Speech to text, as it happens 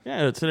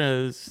Yeah, it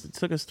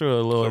took us through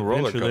a little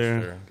adventure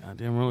there.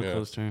 Goddamn roller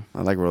coaster.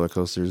 I like roller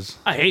coasters.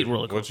 I hate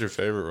roller coasters. What's your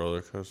favorite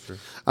roller coaster?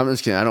 I'm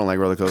just kidding. I don't like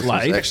roller coasters.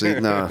 Life? Actually,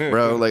 no,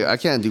 bro. Like I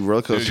can't do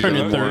roller coasters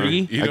Turning anymore.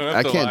 30?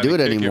 I can't do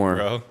it anymore.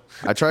 bro.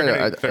 I tried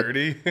to.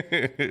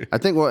 30. I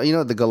think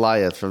the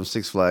Goliath from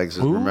Six Flags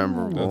is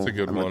memorable. That's a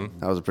good one.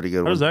 That was a pretty good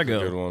one. How does that go?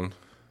 Good one.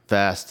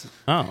 Fast.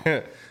 Oh.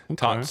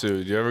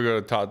 Tatsu. Do you ever go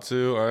to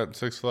Tatsu at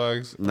Six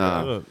Flags?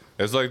 No.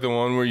 It's like the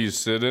one where you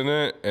sit in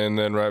it, and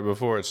then right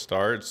before it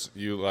starts,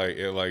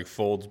 it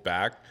folds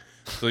back,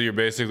 so you're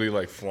basically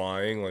like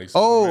flying. Like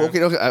Oh,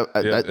 Superman.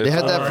 okay. They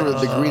had that for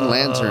the Green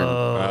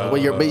Lantern. Where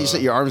you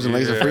set your arms and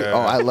legs are free. Oh,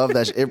 I love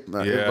that. It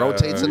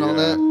rotates and all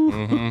that.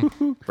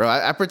 Mm-hmm. Bro,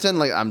 I pretend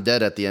like I'm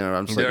dead at the end. Or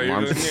I'm just like, Yeah,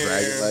 arms you're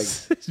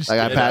dragging,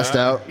 like I passed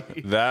out.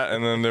 That,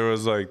 and then there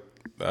was like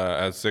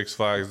at Six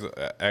Flags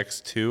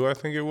X2, I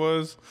think it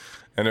was,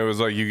 and it was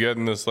like you get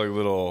in this like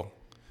little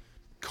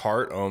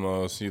cart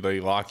almost. They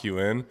lock you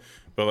in,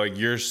 but like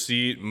your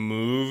seat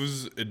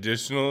moves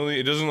additionally.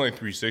 It doesn't like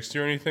 360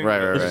 or anything.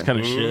 Right. It just kind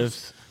of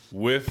shifts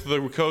with the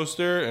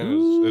coaster,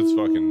 and it's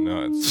fucking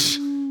nuts.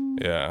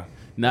 Yeah.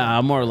 Nah,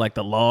 I'm more like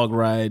the log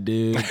ride,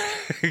 dude.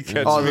 Catch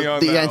me on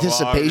the that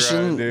anticipation.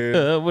 log ride,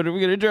 dude. What are we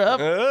gonna drop?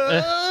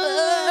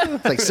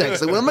 It's like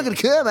sex. Like, when am I gonna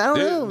come? I don't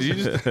know. Dude,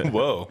 you just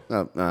whoa,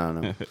 No, I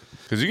don't know.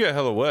 because you get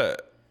hella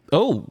wet.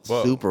 Oh,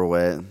 Whoa. Super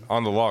wet.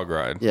 On the log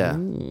ride. Yeah,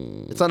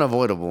 it's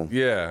unavoidable.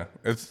 Yeah,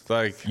 it's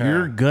like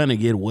you're gonna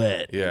get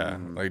wet. yeah,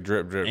 like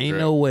drip, drip. Ain't drip.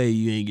 no way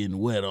you ain't getting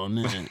wet on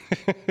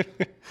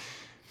that.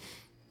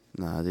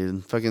 Nah,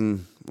 dude.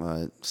 Fucking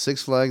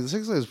Six Flags.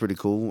 Six Flags is pretty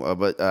cool,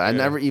 but I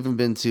never even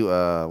been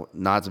to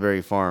Knott's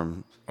Berry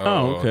Farm.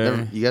 Oh, okay.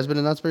 Never, you guys been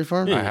to Knott's Berry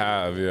Farm? I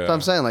have, yeah. That's what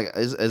I'm saying. Like,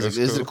 it's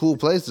cool. a cool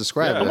place.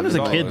 Describe Yeah, it. I was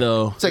a kid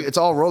though. It's like it's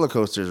all roller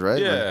coasters,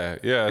 right? Yeah,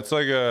 yeah. It's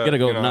like a. You gotta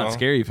go you know, Not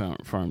Scary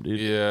Farm, dude.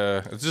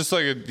 Yeah, it's just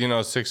like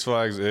a Six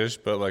Flags ish,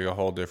 but like a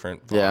whole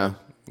different. Farm,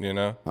 you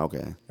know.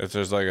 Okay. If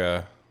there's like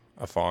a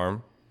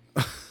farm.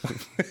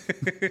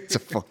 It's a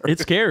farm.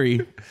 It's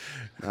scary.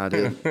 Nah,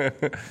 dude.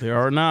 There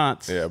are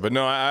knots. Yeah, but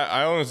no,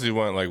 I honestly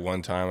went like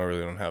one time. I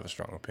really don't have a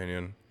strong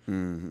opinion.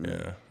 Mm-hmm.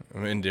 Yeah,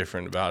 I'm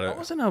indifferent about I it.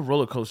 wasn't a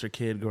roller coaster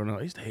kid growing up.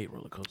 I used to hate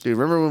roller coasters. Dude,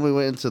 remember when we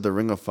went into the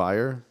Ring of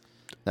Fire?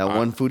 That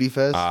one foodie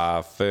fest?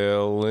 I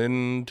fell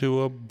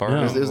into a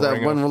burning. Yeah. There's that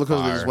ring one of roller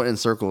coaster that fire. just went in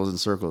circles and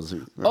circles.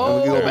 Remember Oh.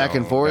 we could go back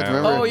and forth? Down,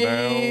 Remember? Oh,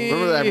 yeah.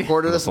 Remember that I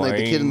recorded us and like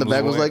the kid in the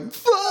back was like,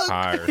 fuck,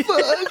 Higher.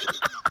 fuck.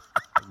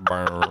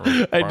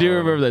 I do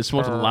remember that.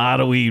 Smoked a lot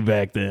of weed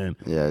back then.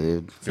 Yeah,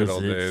 dude. Good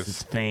old It's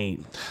days.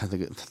 faint.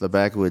 The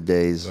Backwood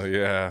days. Oh,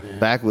 yeah.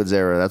 Backwoods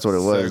era, that's what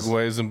it was.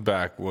 Segways and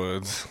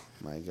backwoods.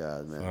 My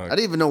God, man. I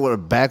didn't even know what a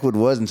backwood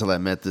was until I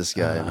met this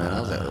guy, man. I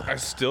was like, I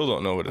still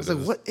don't know what it is.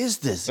 what is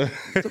this?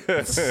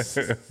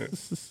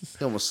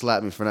 He almost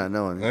slapped me for not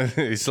knowing.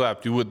 He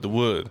slapped you with the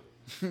wood.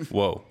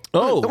 Whoa.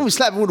 Oh, Don't be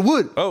slapping with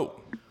wood. Oh.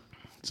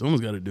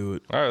 someone's got to do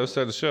it. All right, let's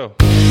start the show.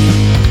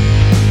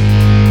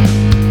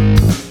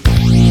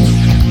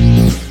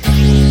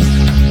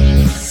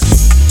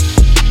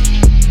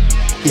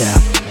 Yeah,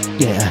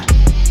 yeah.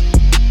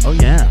 Oh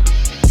yeah.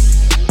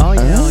 Oh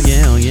yeah. Oh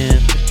yeah. Oh yeah.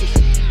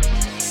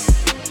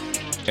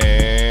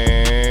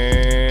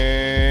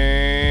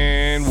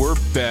 And we're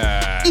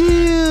back.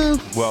 Yeah.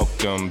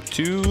 Welcome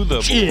to the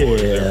boys. Yeah.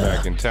 They're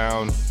back in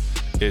town.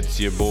 It's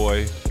your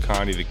boy,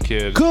 Connie the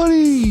kid.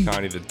 Connie.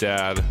 Connie the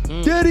dad.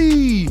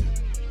 Daddy.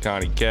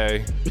 Connie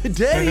K.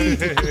 Daddy.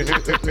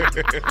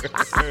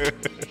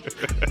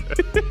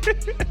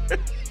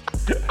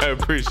 I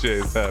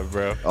appreciate that,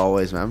 bro.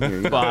 Always, man. I'm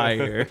here.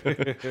 Fire.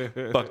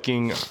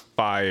 Fucking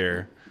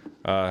fire.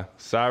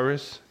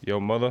 Cyrus, your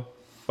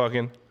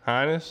motherfucking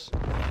highness.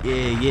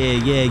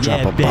 Yeah.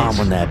 Drop a bitch. bomb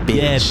on that bitch.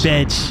 Yeah,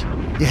 bitch.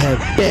 Yeah,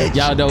 bitch.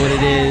 Y'all know what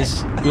it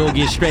is. We'll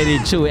get straight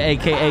into it.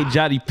 AKA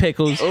Johnny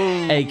Pickles.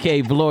 AKA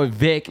Valor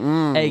Vic.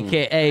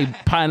 AKA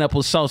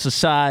Pineapple Salsa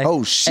Side.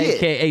 Oh, shit.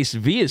 AKA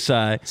Sevilla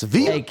Side.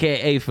 Sevilla.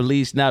 AKA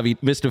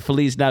Mr.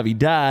 Feliz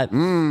Navidad.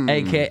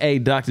 AKA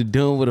Dr.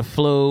 Doom with a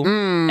flu.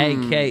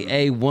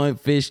 AKA One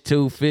Fish,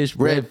 Two Fish,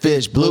 Red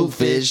fish, blue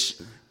fish.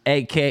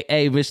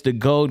 AKA Mr.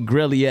 Gold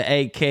Grillia,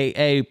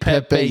 AKA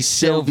Pepe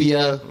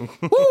Sylvia,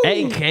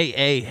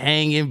 AKA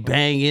Hanging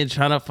Banging,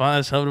 trying to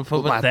find something to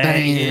put my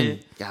thing in.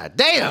 God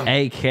damn.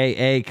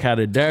 AKA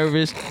kinda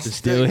nervous, but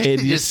still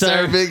hitting your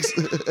cervix.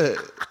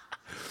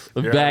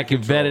 You're Back out of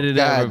and better than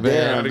God ever, man.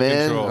 damn, Out of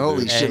man. control,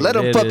 Holy dude. shit. Hey, Let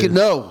him it fucking is.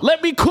 know.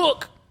 Let me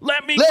cook.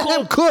 Let me Let cook.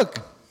 him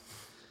cook.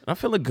 I'm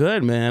feeling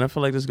good, man. I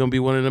feel like this is gonna be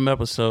one of them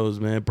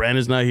episodes, man.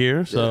 Brandon's not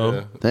here, so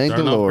Yeah. Thank the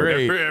starting off Lord.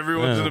 great.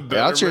 Everyone's in a better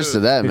Yeah, I'll cheers to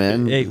mood. that,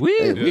 man. Hey, wee,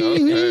 Hey,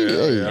 wee.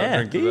 hey. Yeah,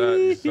 drink to that,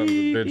 you sons of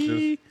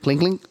bitches. Clink,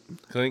 clink.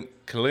 Clink,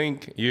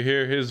 clink. You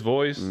hear his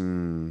voice?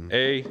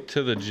 A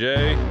to the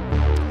J.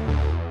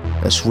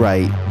 That's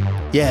right.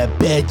 Yeah,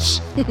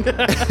 bitch.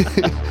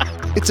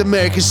 It's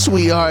America's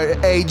sweetheart,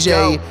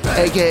 AJ,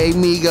 a.k.a.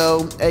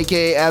 Migo,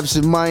 a.k.a.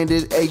 Absent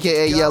Minded,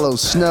 a.k.a. Yellow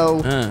Snow,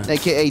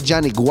 a.k.a.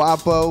 Johnny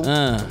Guapo,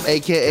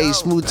 a.k.a.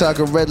 Smooth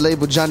Talker Red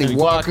Label Johnny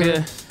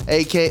Walker,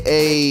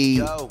 a.k.a.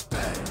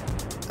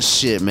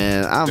 Shit,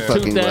 man. I'm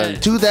fucking that.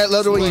 glad. Shoot that,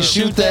 love the way you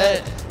shoot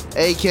that.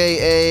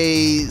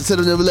 AKA Set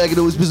Up Never Lacking,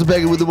 always pistol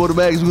packing with the motor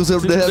bags. We're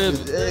going to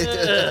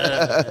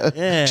heaven.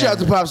 Yeah. Shout out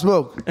to Pop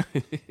Smoke.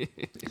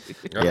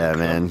 Yeah,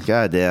 man.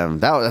 Goddamn.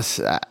 That was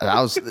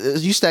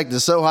you stacked it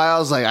so high. I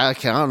was like, I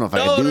don't know if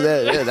I can do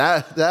that. Yeah,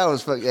 that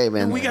was fucking. Hey,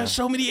 man. We got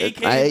so many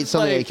AKs. I ate so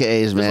many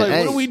AKs, man. Like,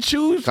 hey, what do we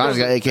choose? Connor's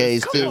got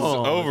AKs too. It's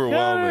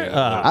overwhelming.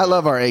 I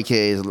love our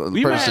AKs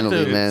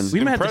personally, man. We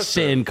might have to Impressive.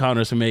 send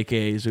Connor some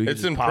AKs. So we can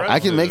It's just pop impressive. I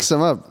can make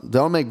some up.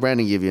 Don't make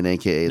Brandon give you an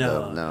AKA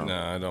though. No. No,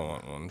 I don't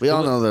want one. We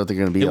all know that they're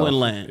going to be. It off. wouldn't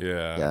land.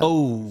 Yeah. Yeah.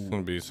 Oh. It's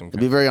gonna be some. It'd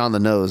be very on the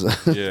nose.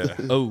 Yeah.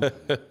 Oh.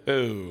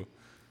 Oh.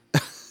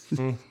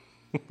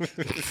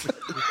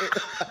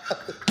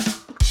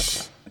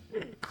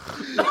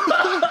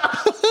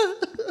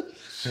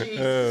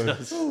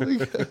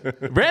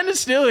 Brandon's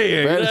still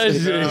here.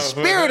 The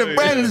spirit of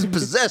Brandon has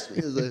possessed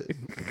me. Should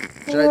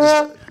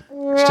I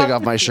just take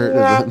off my shirt?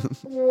 But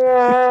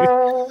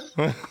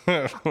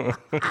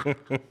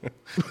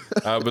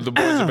the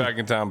Boys Are Back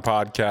in Town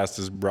podcast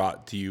is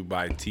brought to you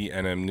by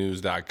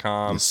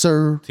TNMnews.com.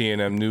 Sir.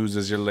 TNM News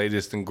is your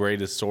latest and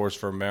greatest source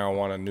for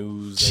marijuana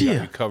news. They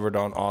got you covered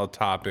on all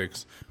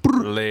topics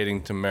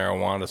relating to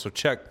marijuana, so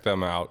check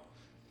them out.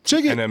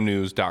 Check it.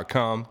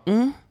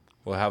 TNMnews.com.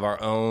 We'll have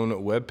our own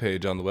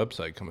webpage on the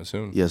website coming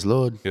soon. Yes,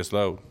 Lord. Yes,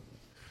 Lord.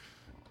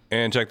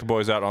 And check the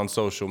boys out on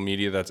social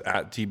media. That's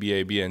at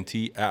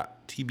TBABNT,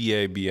 at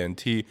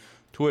TBABNT.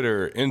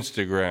 Twitter,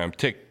 Instagram,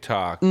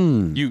 TikTok,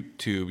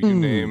 YouTube, you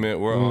name it.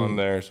 We're on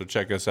there. So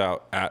check us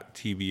out at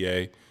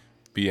TBABNT.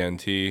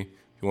 If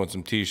you want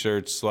some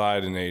t-shirts,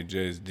 slide in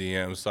AJ's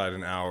DM, slide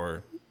in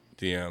our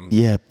DM.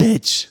 Yeah,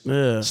 bitch.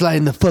 Yeah. Slide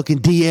in the fucking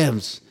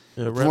DMs.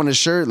 Yeah, If you want a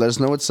shirt, let us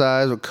know what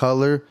size, what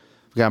color.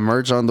 We got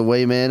merch on the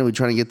way, man. We're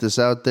trying to get this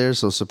out there,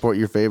 so support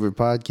your favorite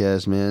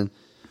podcast, man.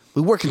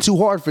 We're working too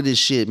hard for this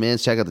shit, man.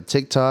 Check out the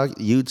TikTok,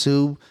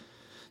 YouTube.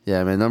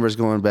 Yeah, man, numbers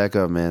going back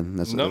up, man.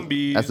 That's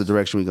the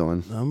direction we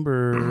going.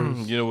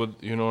 Numbers. You know what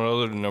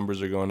other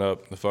numbers are going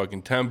up? The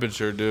fucking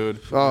temperature, dude.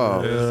 Oh.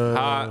 It's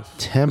hot.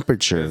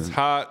 Temperature. It's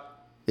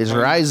hot. It's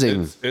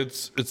rising.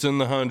 It's in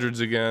the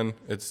hundreds again.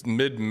 It's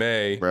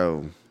mid-May.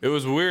 Bro. It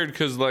was weird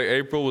because like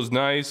April was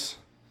nice.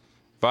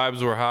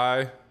 Vibes were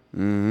high.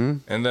 Mm-hmm.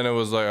 And then it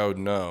was like, oh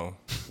no,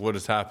 what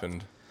has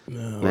happened?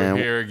 We're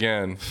here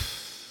again.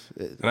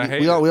 And I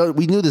hate it.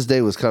 We knew this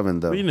day was coming,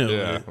 though. We knew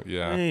Yeah, it.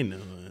 yeah. We knew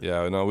it.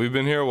 Yeah, no, we've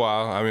been here a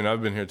while. I mean,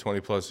 I've been here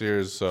 20 plus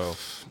years, so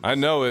I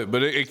know it.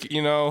 But it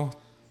you know,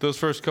 those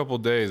first couple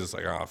of days, it's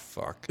like, oh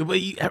fuck. But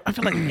I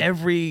feel like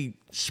every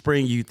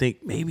spring you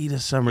think maybe the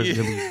summer's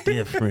gonna be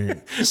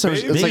different. It's like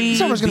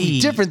summer's going to be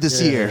different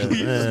this year.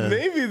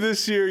 Maybe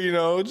this year, you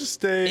know, just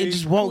stay. It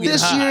just won't get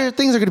This hot. year,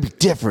 things are going to be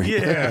different.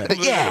 Yeah,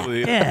 yeah.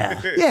 literally.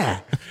 Yeah. Yeah.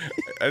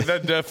 And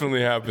that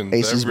definitely happens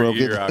Ace is every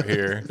broken. year out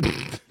here.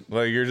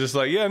 Like you're just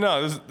like, yeah,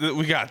 no,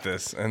 we got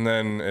this, and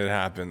then it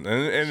happened,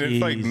 and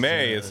it's like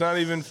May. It's not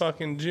even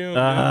fucking June.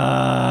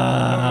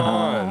 Come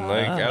on,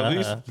 like at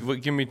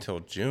least give me till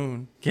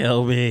June.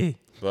 Kill me.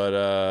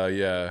 But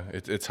yeah,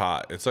 it's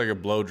hot. It's like a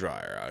blow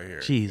dryer out here.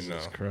 Jesus you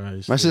know?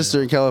 Christ. My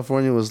sister in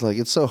California was like,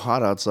 it's so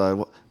hot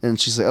outside. And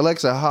she's like,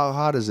 Alexa, how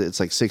hot is it? It's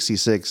like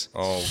 66.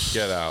 Oh,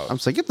 get out! I'm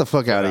just like, get the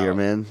fuck out of here,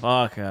 man.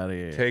 Fuck out of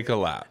here. Take a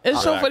lap.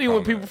 It's so That funny when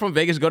comment. people from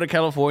Vegas go to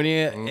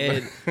California and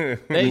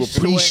they You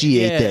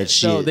appreciate that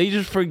shit. No, they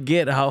just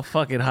forget how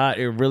fucking hot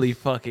it really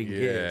fucking Yeah.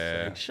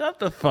 gets. Like, shut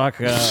the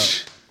fuck up.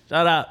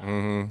 Shut up. Do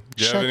you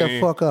Shut have the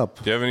fuck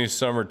up. Do you have any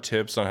summer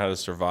tips on how to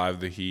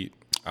survive the heat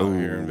out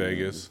here in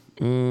Vegas?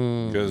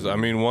 Because I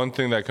mean, one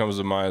thing that comes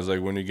to mind is like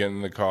when you get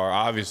in the car,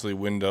 obviously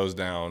windows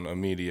down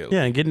immediately.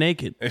 Yeah, and get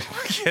naked.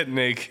 Get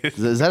naked.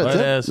 Is that a Butt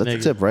tip? ass That's a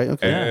nigga. tip, right?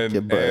 Okay. And,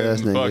 Get butt ass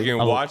and naked. fucking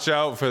watch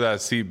out for that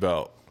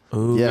seatbelt.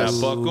 Yes.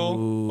 That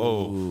buckle,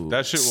 oh,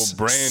 that shit will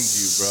brand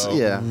you, bro.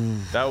 Yeah.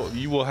 That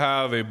you will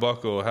have a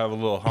buckle, have a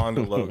little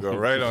Honda logo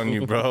right on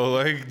you, bro.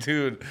 Like,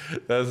 dude,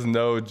 that's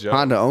no joke.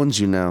 Honda owns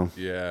you now.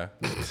 Yeah,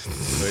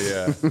 but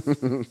yeah,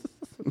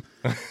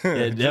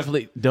 Yeah,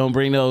 definitely don't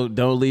leave no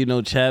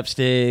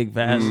chapstick,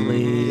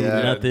 Vaseline,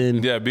 yeah.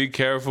 nothing. yeah. Be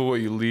careful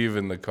what you leave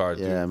in the car,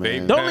 dude. Yeah,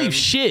 man. Vape Don't pen, leave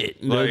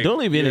shit. like, Don't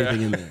leave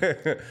anything yeah. in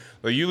there.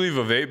 Like you leave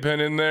a vape pen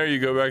in there, you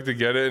go back to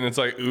get it, and it's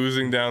like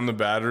oozing down the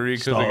battery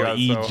because it All got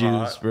E so juice,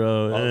 hot.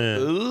 bro. Yeah.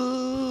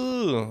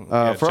 Ooh.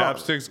 Yeah, for-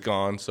 chapstick's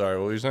gone. Sorry,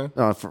 what were you saying?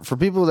 For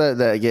people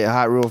that get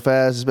hot real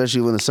fast,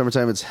 especially when the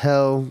summertime, it's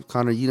hell.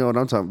 Connor, you know what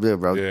I'm talking about,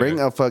 bro. Yeah. Bring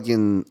a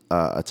fucking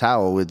a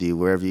towel with you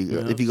wherever you go.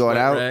 If you going Sweat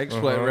out, rag,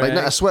 sweat Uh-huh. rag. like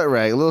not a sweat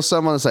rag, a little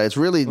something on the side. It's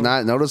really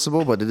not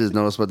noticeable, but it is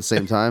noticeable at the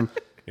same time.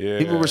 Yeah.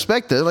 People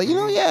respect it. Like,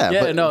 yeah,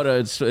 but no,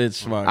 it's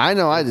smart. I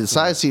know I did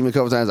side seam a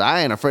couple times.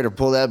 I ain't afraid to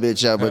pull that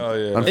bitch out, but Hell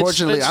yeah.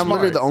 unfortunately, It's I'm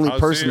literally smart. the only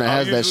person that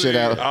has that shit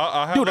out.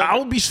 I'll have Dude, like, I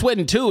would be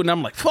sweating too, and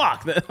I'm like,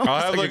 fuck.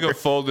 I'll have like a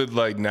folded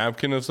like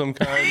napkin of some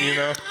kind, you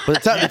know.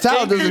 But the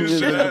towel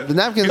doesn't. The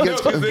napkin No,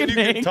 gets. 'cause then you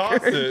can Fucking toss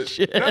it.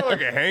 handkerchief. Not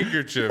like a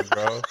handkerchief,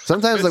 bro.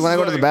 Sometimes, like when I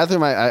go to the It's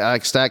bathroom, I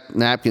like stack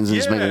napkins and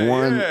just make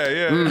one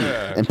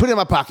Yeah. and put it in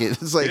my pocket.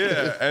 It's like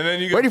Yeah, and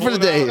then you get ready for the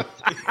day.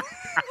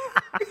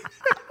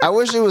 I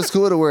wish it was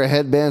cool to wear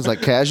headbands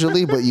like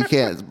casually, but you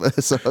can't.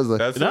 So I was like,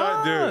 That's what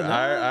I do.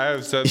 I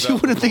have said that. you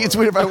wouldn't think it's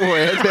weird if I wore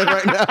a headband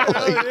right now.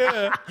 Like,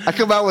 Yeah. I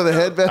come out with a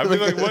headband. I'd be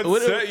like,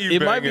 what set you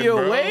It might be banging, a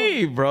bro?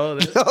 wave, bro.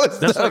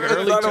 That's it's like not-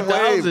 early it's not a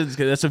wave. 2000s.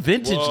 That's a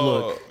vintage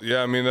look.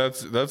 Yeah, I mean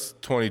that's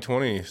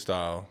 2020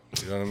 style.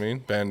 You know what I mean?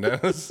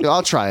 Bandanas. Yeah,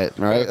 I'll try it.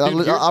 All right,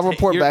 I'll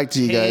report Your back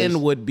to you guys.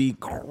 tan would be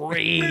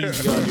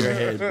crazy on your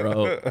head,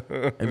 bro.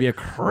 It'd be a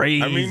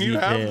crazy. I mean, you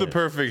have tan. the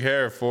perfect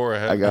hair for a I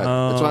headband.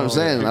 got. That's what I'm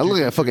saying. I look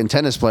like a fucking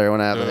tennis player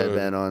when I have a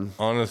headband on.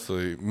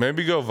 Honestly,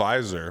 maybe go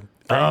visor.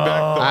 Bring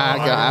back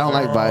the I don't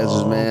like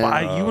visors, man.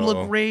 Why you would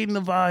look great in the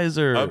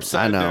visor?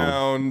 upside I know.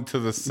 down to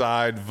the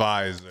side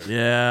visor.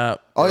 Yeah.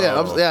 Oh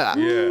yeah,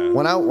 Yeah.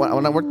 When I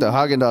worked at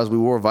Haagen-Dazs, we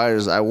wore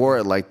visors. I wore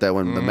it like that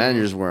when the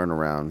managers weren't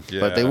around.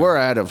 But they Yeah. were.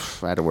 I had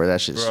to wear that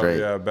shit Bro, straight.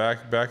 yeah,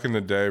 back in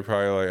the day,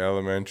 probably like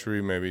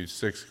elementary, maybe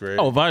 6th grade.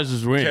 Oh,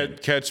 visors ring.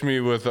 Catch me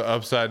with the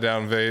upside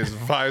down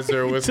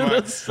visor with To my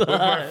the side. with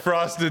my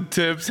frosted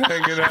tips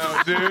hanging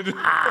out, dude.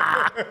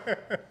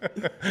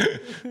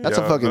 That's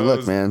a fucking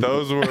look, man.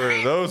 Those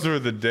were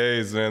the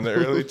days, man. The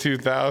early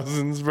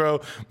 2000s,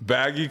 bro.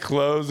 Baggy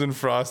clothes and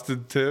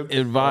frosted tips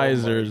And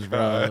visors, bro.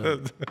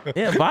 God.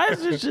 Yeah,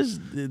 visors just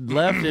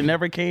left and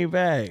never came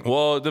back.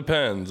 Well, it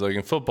depends. Like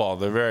in football,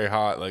 they're very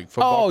hot. Like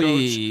football Oh, coach,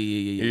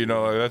 yeah. you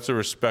know, like, that's a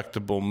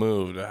respectable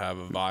move to have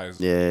a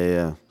visor.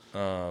 Yeah.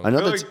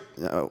 Another.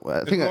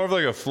 I think More of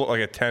like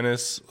a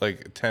tennis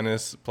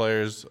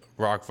players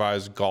rock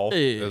visor, golf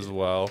Yeah. as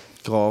well.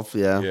 golf.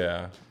 Yeah.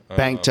 Yeah.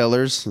 Bank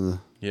tellers.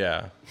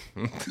 Yeah.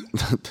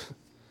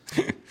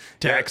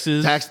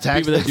 Taxes. Tax.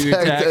 People that do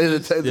your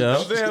taxes. Yeah.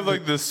 Don't they have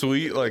like the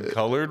sweet like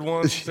colored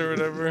ones or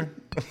whatever?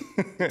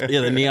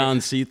 Yeah, the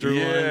neon see-through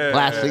one. Yeah.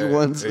 Plastic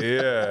ones.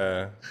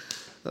 Yeah.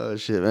 Oh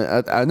shit,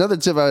 man! Another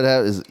tip I would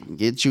have is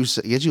get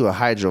you a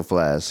hydro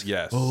flask.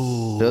 Yes.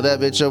 Fill that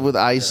bitch up with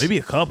ice. Maybe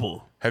a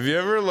couple. Have you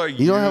ever like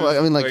You don't have. used,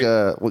 I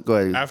mean, go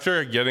ahead.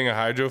 after getting a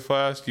hydro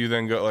flask, you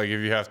then go like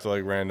if you have to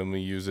like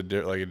randomly use a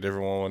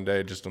different one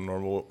day, just a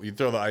normal. You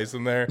throw the ice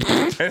in there,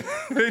 and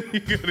then you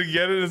go to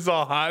get it. It's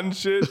all hot and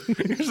shit.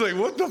 You're just like,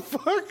 what the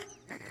fuck?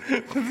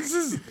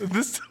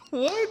 This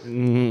what?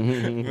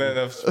 Man,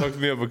 that's fucked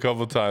me up a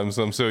couple times.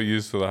 So I'm so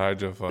used to the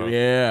hydro flask.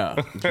 Yeah.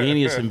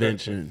 Genius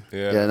invention.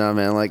 Yeah, no,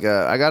 man. Like,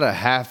 I got a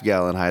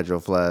half-gallon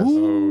hydro flask.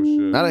 Oh shit.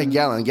 Not a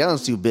gallon. A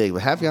gallon's too big,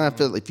 but half-gallon. I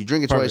feel if you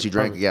drink it twice, Perfect, you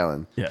drank perfect. a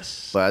gallon.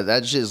 Yes. But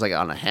that shit is like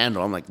on a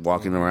handle. I'm like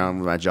walking around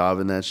with my job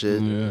and that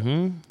shit.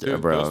 Yeah, Dude,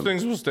 bro. those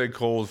things will stay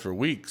cold for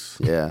weeks.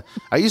 Yeah,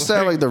 I used to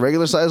have like the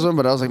regular size one,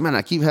 but I was like, man,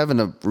 I keep having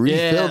to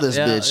refill this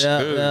bitch.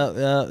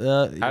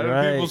 Yeah. How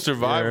do people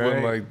survive You're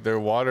when right. like their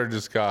water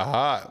just got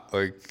hot?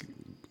 Like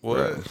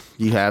what?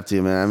 You have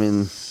to, man. I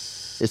mean,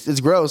 it's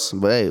gross,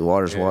 but hey,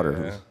 water's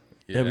water.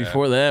 Yeah,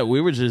 before that, we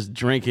were just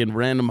drinking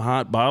random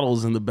hot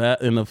bottles in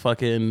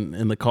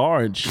the car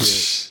and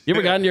shit. You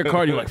ever got in your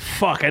car and you're like,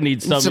 fuck, I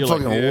need Some something. You're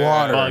fucking like,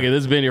 water. fuck it,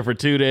 this has been here for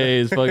 2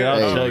 days. Fuck it,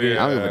 I'll chug Hey, it.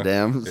 I don't give a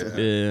damn.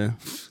 Yeah.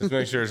 Just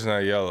make sure it's not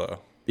yellow.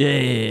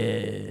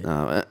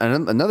 Yeah.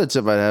 And another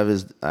tip I have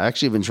is I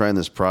actually been trying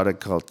this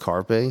product called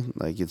Carpe.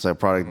 Like it's a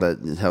product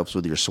that helps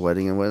with your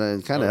sweating and whatnot.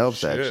 It kind of helps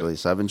shit. actually.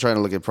 So I've been trying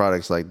to look at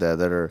products like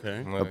that are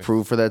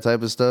approved for that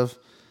type of stuff.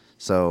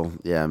 So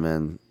yeah,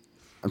 man,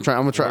 I'm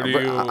gonna try.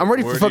 I'm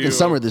ready for fucking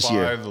summer this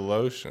year. The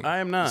lotion. I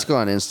am not. Let's go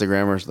on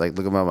Instagram or like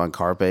look them up on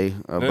Carpe.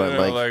 No,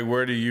 like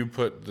where do you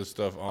put the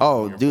stuff on?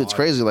 Oh, your dude, it's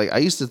body? crazy. Like I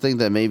used to think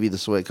that maybe the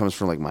sweat comes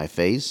from like my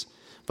face,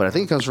 but I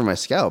think it comes from my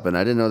scalp, and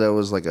I didn't know that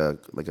was like a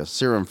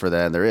serum for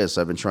that. And there is.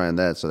 So I've been trying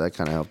that, so that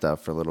kind of helped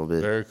out for a little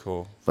bit. Very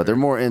cool. But they're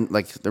more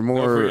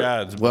free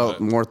ads, but-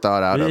 more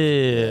thought out of. Yeah.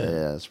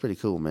 Yeah, it's pretty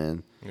cool,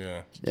 man.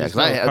 Yeah. Yeah, Just because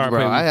like Carpe, we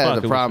I had fucking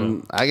the with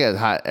problem. I get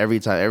hot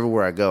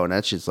everywhere I go, and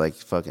that shit's like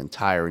fucking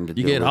tiring to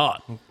You deal get with.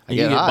 hot. I You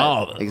get hot.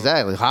 bothered.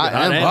 Exactly, hot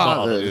hot and and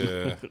bothered.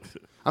 Yeah.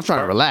 I'm trying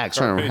to relax,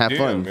 trying to have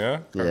fun.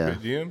 Yeah. Yeah.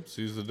 Carpe diem.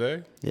 Seize the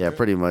day. Yeah,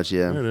 pretty much.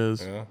 There Yeah. it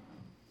is. Yeah.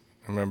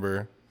 I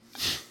remember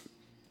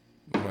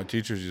my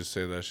teachers used to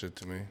say that shit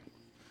to me.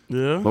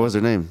 Yeah. What was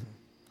her name?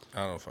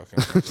 I don't fucking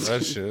remember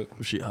that shit.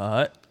 Was she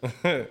hot?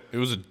 It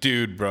was a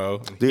dude, bro.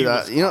 And Dude, he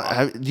was you know,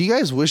 hot. do you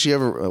guys wish you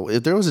ever,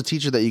 if there was a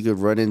teacher that you could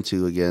run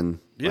into again?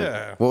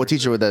 Yeah. What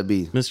teacher would that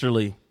be? Mr.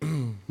 Lee.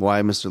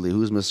 Why Mr. Lee?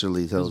 Who's Mr.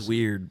 Lee? Tell It was us.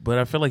 weird, but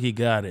I feel like he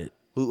got it.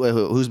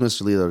 Who's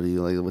Mr. Lee though? Do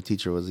you like what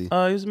teacher was he? He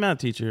was a math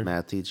teacher.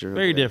 Math teacher.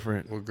 Very Okay.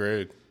 different. What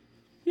grade?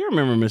 You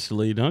remember Mr.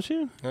 Lee, don't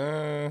you?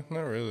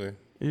 Not really.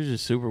 He was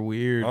just super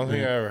weird. I don't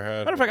think I ever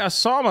had. Matter of fact, I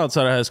saw him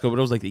outside of high school, but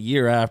it was like the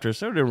year after,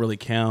 so it didn't really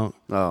count.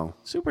 Oh,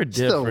 Super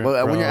still, different. but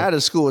when bro. you're out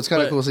of school, it's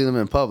kind of But- cool seeing them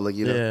in public.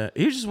 You know. Yeah,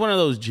 he was just one of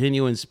those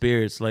genuine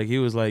spirits. Like he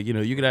was like,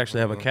 you could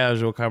actually have a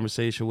casual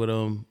conversation with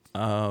him.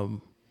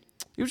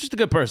 He was just a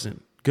good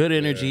person, good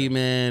energy,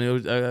 man. It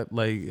was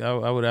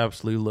I would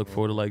absolutely look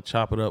forward to like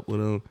chop it up with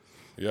him.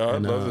 Yeah,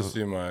 I'd love to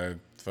see my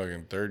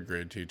fucking third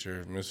grade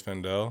teacher, Miss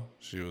Fendel.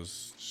 She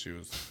was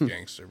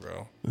gangster,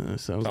 bro.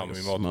 Sounds Taught like a me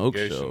smoke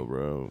multiplication. show,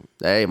 bro.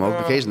 Hey,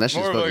 multiplication. That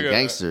shit's More of fucking like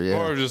gangster. Yeah.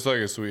 More of just like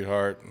a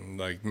sweetheart and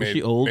like made,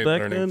 she old made back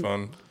learning then?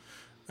 fun.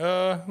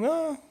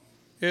 No,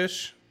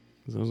 ish.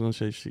 I was gonna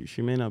say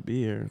she may not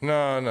be here.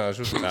 No,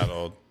 she wasn't that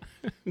old.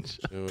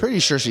 Pretty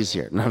sure she's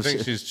here. No, I I'm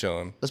think serious. she's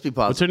chilling. Let's be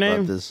positive What's her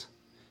name? about this.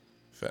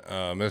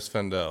 Miss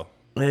Fendel.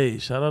 Hey,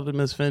 shout out to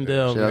Miss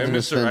Fendel. Shout out And to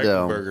Miss Mr.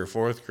 Fendel. Eichelberger,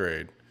 4th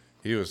grade.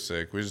 He was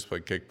sick. We just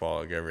played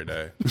kickball like every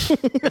day.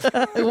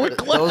 What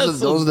class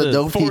Those are the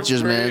dope 4th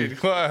teachers, man. grade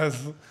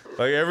class.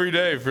 Like every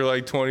day for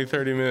like 20,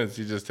 30 minutes,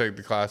 you just take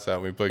the class out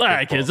and we play kickball. All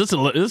right, kids, this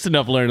is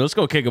enough learning. Let's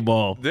go kick a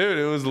ball. Dude,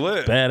 it was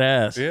lit.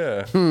 Badass.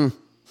 Yeah.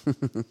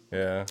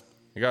 Yeah.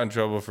 I got in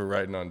trouble for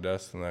writing on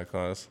desks in that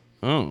class.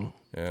 Oh.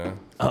 Yeah.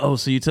 Oh,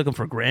 so you took him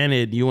for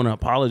granted. You want to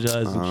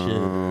apologize and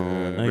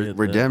shit. I get that.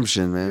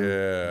 Redemption, man.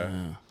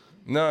 Yeah.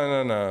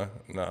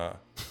 No.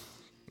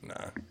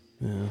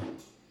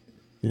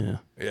 Yeah.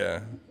 Yeah.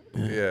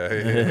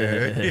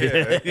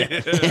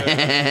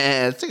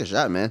 Let's take a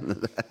shot,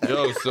 man.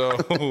 Yo, so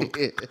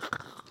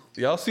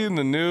y'all seen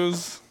the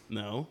news?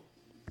 No.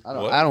 I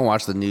don't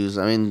watch the news.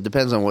 I mean,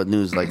 depends on what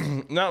news. Like,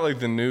 Not like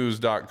the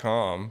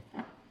news.com,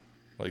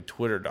 like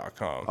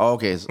twitter.com. oh,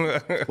 okay. So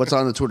what's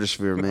on the Twitter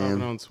sphere, I'm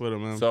man? on Twitter,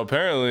 man. So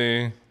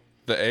apparently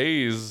the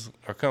A's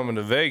are coming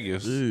to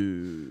Vegas.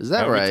 Is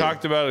that Now, right? We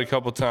talked about it a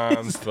couple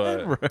times,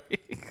 but right.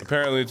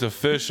 apparently it's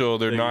official.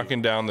 They're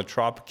knocking down the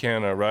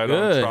Tropicana right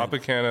Good. on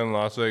Tropicana and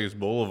Las Vegas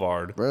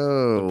Boulevard.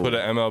 Bro. Put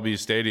an MLB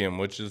stadium,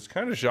 which is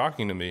kind of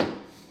shocking to me.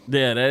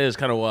 Yeah, that is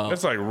kind of wild.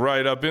 That's like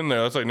right up in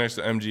there. That's like next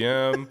to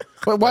MGM.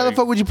 But why the Like,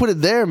 fuck would you put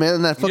it there, man?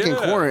 In that fucking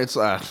Yeah. corner? It's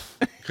 'cause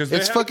they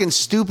it's had- fucking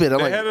stupid. I'm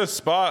They like, had a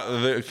spot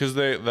because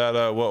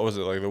what was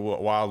it, like the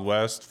Wild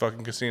West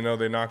fucking casino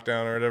they knocked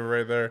down or whatever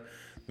right there.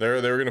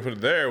 They were gonna put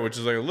it there, which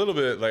is like a little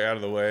bit like out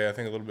of the way. I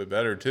think a little bit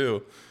better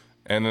too.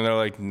 And then they're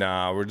like,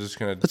 nah, we're just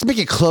gonna. let's make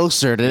it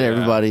closer to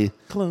everybody.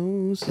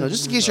 Close. You know,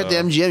 just in case you're at the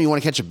MGM, you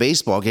want to catch a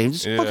baseball game,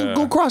 just fucking Yeah.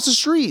 go across the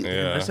street.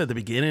 Yeah, That's at the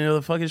beginning of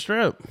the fucking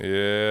strip.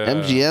 yeah.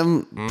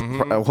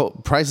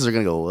 MGM prices are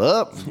gonna go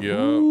up. Yeah,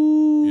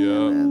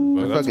 They're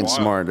But that's fucking wild.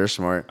 smart. They're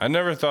smart. I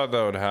never thought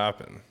that would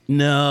happen.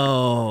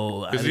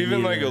 No. I Because didn't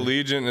even like either.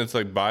 Allegiant, it's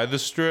like by the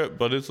strip,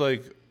 but it's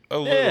like a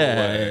little Yeah,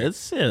 way.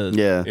 it's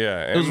Yeah.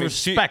 Yeah, It was I mean,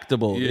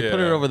 respectable. They put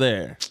it yeah. over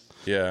there.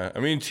 Yeah, I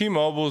mean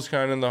T-Mobile is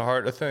kind of in the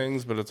heart of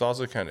things, but it's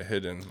also kind of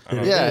hidden. I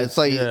don't Yeah, know. it's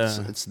like Yeah.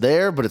 it's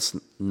there, but it's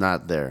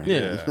not there.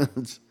 Yeah.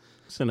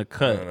 It's in a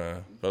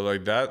cut. But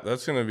like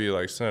that's gonna be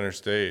like center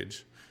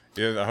stage.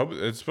 Yeah, I hope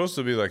it's supposed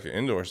to be like an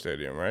indoor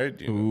stadium, right?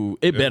 Ooh,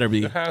 it better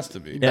be. It has to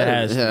be. It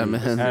has Yeah, to be.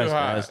 man. It has, Too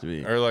hot. has to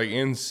be. Or like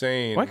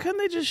insane. Why couldn't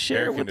they just share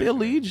air it with the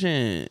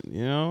conditioning. Allegiant?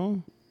 You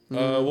know?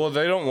 Well,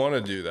 they don't want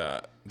to do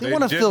that. They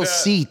want to did fill that-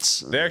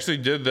 seats. They actually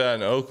did that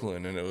in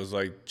Oakland, and it was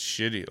like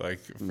shitty. Like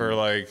for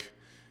like,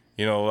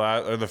 you know,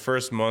 or the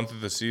first month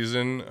of the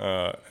season,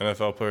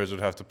 NFL players would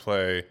have to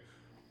play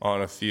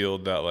on a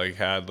field that like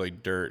had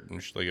like dirt and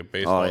like a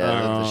baseball. Oh yeah,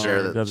 field. they have to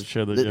share that. That's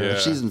sure The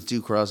that. seasons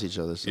do cross each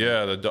other. So.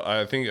 Yeah,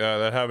 I think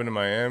that happened in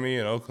Miami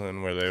and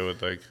Oakland where they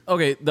would like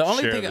Okay, the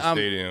only share thing the I'm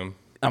stadium.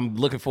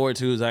 looking forward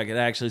to is I could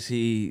actually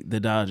see the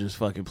Dodgers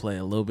fucking play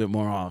a little bit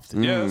more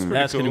often. Yeah, that's pretty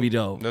That's cool. gonna be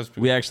dope. That's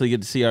pretty We actually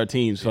get to see our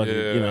teams fucking,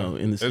 Yeah. you know,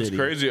 in the city. It's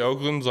crazy.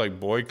 Oakland's like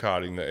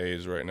boycotting the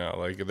A's right now.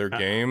 Like their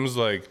games,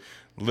 like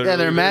literally. Yeah,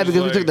 they're mad there's,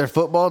 because we like, took their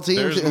football team.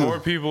 There's more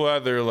people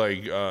at their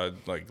like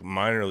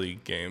minor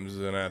league games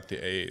than at the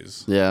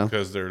A's. Yeah.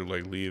 because they're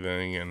like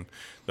leaving, and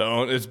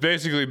it's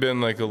basically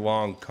been like a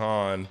long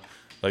con.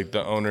 Like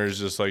the owner's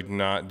just like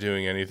not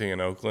doing anything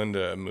in Oakland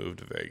to move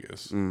to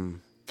Vegas.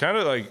 Kind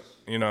of like,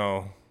 you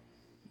know,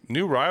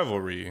 new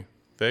rivalry,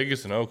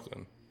 Vegas and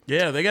Oakland.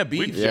 Yeah, they got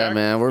beef. Yeah,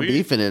 man, we're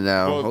beefing it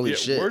now. Holy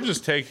shit. We're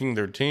just taking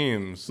their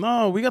teams.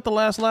 No, we got the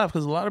last laugh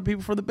because a lot of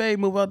people from the Bay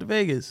move out to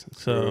Vegas.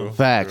 So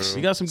Facts.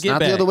 we got some It's get not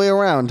back. the other way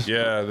around.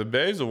 Yeah, the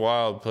Bay's a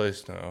wild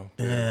place now.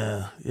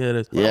 Yeah, it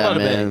is. Yeah, What about the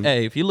man. Bay?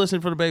 Hey, if you listen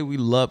for the Bay,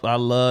 I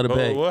love the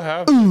Bay. What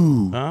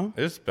happened? Huh?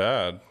 It's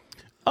bad.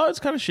 Oh, it's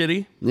kind of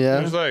shitty. Yeah.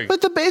 It's like-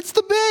 But it's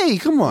the Bay.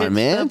 Come on,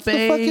 man. It's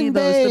the fucking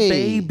though. It's the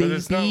Bay, Bay. But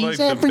it's not like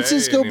San the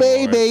Francisco Bay, Bay,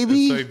 anymore.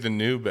 baby. It's like the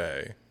new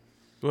Bay.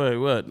 Wait,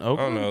 what? Oh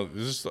Oakland? no,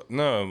 it's just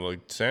like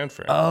San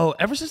Fran. Oh,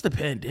 ever since the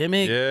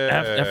pandemic, Yeah.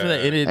 after that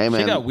ended, Hey,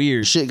 man. shit got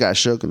weird. Shit got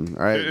shooken.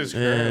 All right. It is Yeah,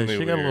 currently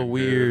shit got a little dude.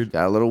 weird.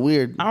 Got a little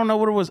weird. I don't know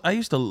what it was. I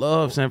used to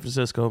love San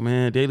Francisco,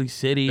 man. Daly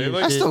City. They and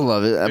like- I shit. still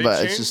love it, They but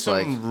changed it's just some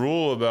like,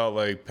 rule about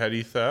like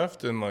petty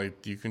theft and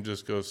like you can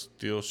just go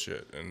steal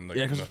shit and like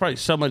Yeah, because there's probably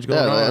so much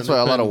going yeah, on. that's why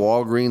a lot of Couldn't-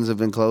 Walgreens have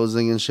been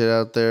closing and shit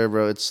out there,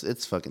 bro.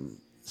 It's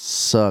fucking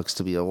sucks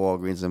to be a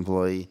Walgreens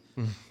employee.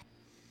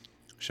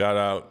 shout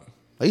out.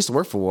 I used to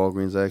work for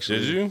Walgreens, actually.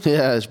 Did you?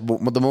 Yeah, it's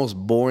the most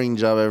boring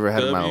job I ever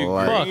had in my W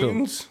life. Fuck 'em.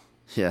 Greens?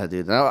 Yeah,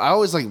 dude. And I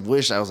always like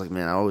wish I was like,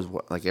 man. I always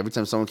like every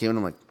time someone came in,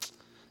 I'm like,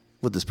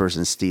 would this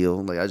person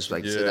steal? Like I just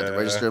like sit at the Yeah.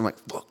 register. I'm like,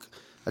 fuck.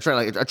 I try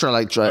Oh, you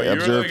were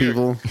observe like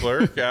people. a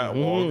clerk at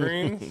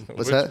Walgreens. What's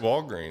Which that?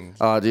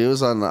 Walgreens? Dude, it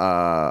was on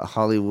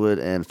Hollywood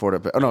and Fort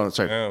Apache. Oh no,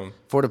 sorry, Damn.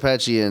 Fort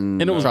Apache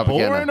and And it was Tropicana.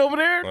 boring over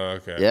there.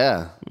 Okay.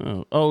 Yeah,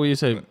 Oh, you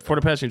say Fort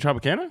Apache and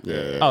Tropicana?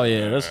 Yeah. Oh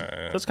yeah,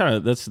 that's kind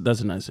of that's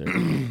a nice area.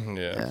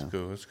 Yeah, it's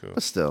cool. It's cool.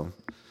 but still,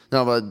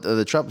 No, but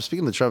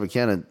speaking of the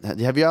Tropicana,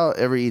 have y'all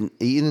ever eaten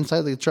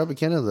inside the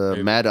Tropicana,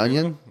 the Mad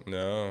Onion?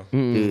 No.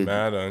 Dude,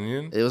 Mad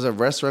Onion? it was a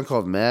restaurant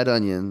called Mad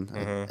Onion,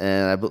 Uh-huh.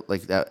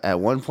 and at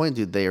one point,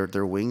 dude,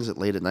 their wings at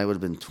late at night would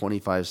have been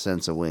 25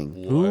 cents a wing.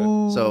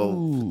 What?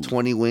 So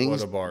 20 wings,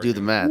 What a bargain. do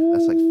the math.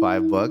 That's like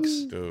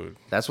 $5. Dude.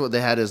 That's what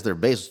they had as their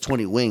base,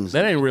 20 wings.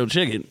 That ain't real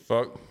chicken.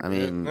 Fuck. I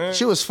mean, Eh.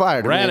 she was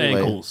fired. Rat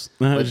anyway. ankles.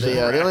 But they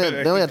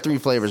only had 3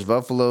 flavors: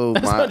 buffalo.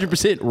 That's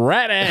 100%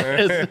 rat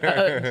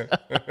ass.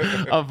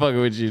 I'm fucking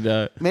with you,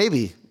 dog.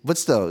 Maybe, but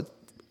still,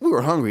 we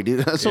were hungry,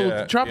 dude. So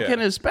Yeah.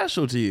 Tropicana is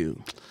special to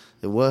you.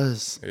 it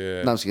was.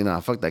 Yeah. No, I'm just kidding. Nah,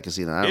 fuck that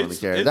casino. I don't really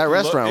care. It's That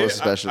restaurant was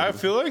special. I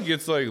feel like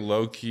it's like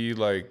low key,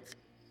 like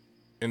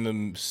in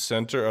the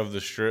center of the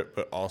strip,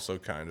 but also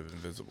kind of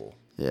invisible.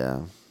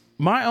 yeah.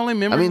 My only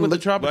memory with the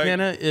look-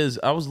 Tropicana is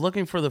I was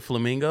looking for the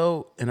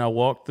flamingo and I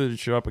walked through the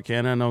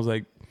Tropicana and I was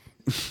like,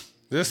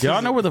 This y'all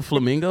is- know where the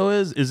flamingo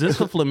is? Is this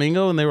the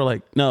flamingo? And they were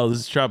like, no, this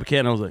is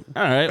Tropicana. I was like,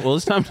 all right, well,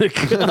 it's time to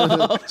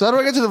go. So how do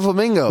I get to the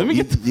flamingo? Let me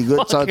get the you go.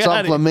 fuck It's on outta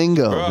here.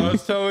 flamingo. Bro, I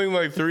was telling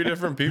like 3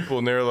 different people,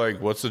 and they were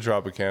like, "What's the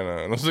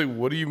Tropicana?" And I was like,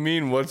 "What do you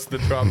mean? What's the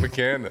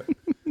Tropicana?"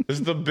 It's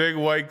the big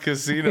white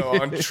casino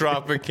on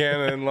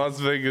Tropicana in Las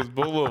Vegas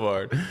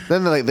Boulevard.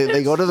 Then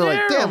they go to they're like,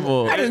 damn,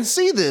 terrible. I didn't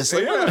see this.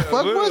 Like, where the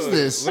fuck was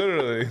this?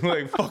 Literally,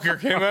 like fucker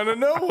came out of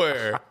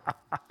nowhere.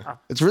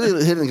 It's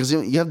really hidden because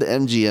you have the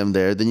MGM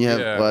there, then you have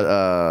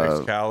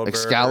Yeah.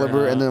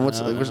 Excalibur, and then what's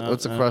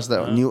across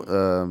that new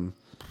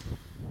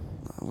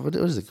what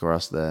is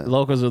across that?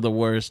 Locals are the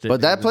worst.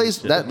 But that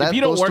place, If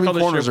you don't those work 3 on the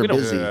corners strip, are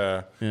we don't- busy.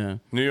 Yeah. Yeah.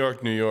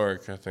 New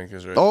York, I think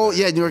is right. Oh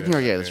there. yeah, New York,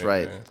 yeah, that's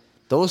right. yeah.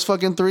 Those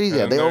fucking 3,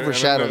 yeah, And they there- and then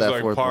overshadow there's, that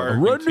like, fourth Park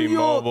one. Run and New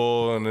York.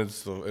 T-Mobile, and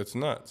it's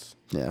nuts.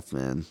 Yeah,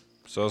 man.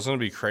 So it's gonna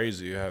be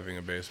crazy having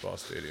a baseball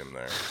stadium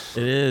there.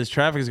 It is.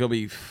 Traffic is going to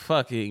be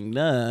fucking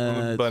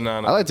nuts.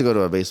 Banana. I like to go to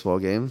a baseball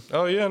game.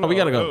 Oh yeah, no, we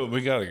gotta go.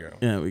 We gotta go.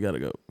 Yeah, we got to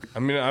go. I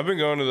mean, I've been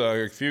going to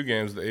a few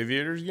games. The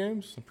Aviators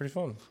games, they're pretty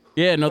fun.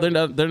 Yeah, no, they're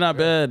not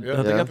bad.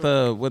 Yeah. They Yeah. got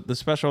the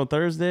special on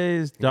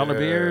Thursdays, dollar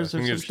beers I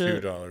or think some it's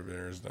shit. $2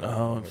 beers now.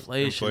 Oh,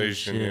 inflation and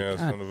Inflation, shit. yeah. God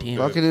Son of a damn. bitch.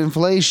 Fucking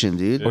inflation,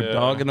 dude. Or Yeah.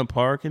 dog in the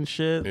park and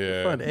shit.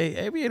 Yeah. Fun. Hey,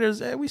 Aviators,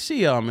 hey, we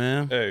see y'all,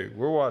 man. Hey,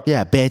 we're watching.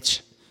 Yeah,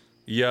 bitch.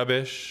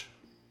 Yabish.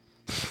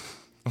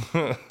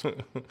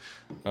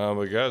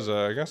 But guys,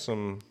 I got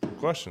some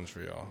questions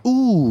for y'all.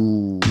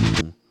 Ooh.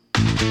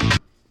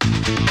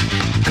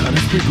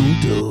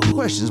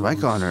 Questions by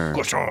Connor.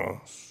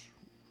 Questions.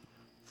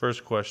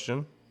 First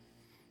question.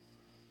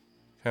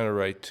 Kind of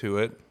right to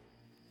it.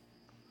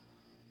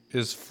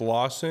 Is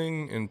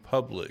flossing in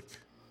public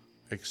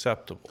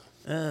acceptable?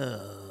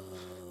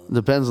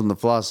 Depends on the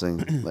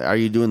flossing. Like, are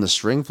you doing the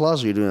string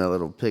floss or are you doing that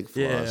little pig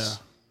floss?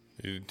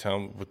 You tell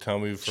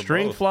me for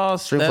String both.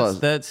 floss. String floss.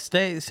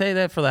 Say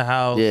that for the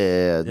house.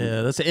 Yeah.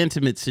 Yeah, that's an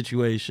intimate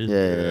situation.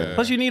 Yeah.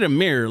 Plus, you need a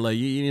mirror, like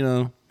you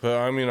know. But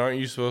I mean, aren't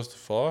you supposed to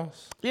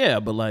floss? Yeah,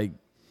 but like,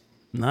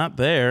 not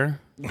there.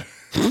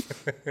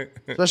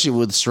 Especially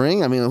with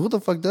string. I mean, who the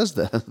fuck does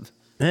that?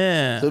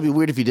 Yeah, It'd be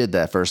weird if you did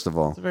that, first of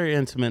all. it's a very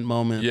intimate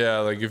moment. Yeah,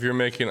 like if you're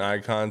making eye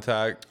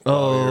contact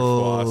while you're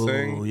Oh,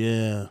 flossing,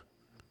 yeah.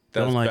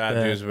 that's don't like bad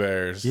that. news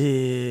bears.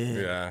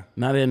 Yeah. Yeah.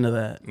 Not into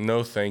that.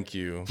 No, thank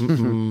you.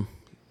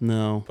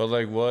 No. But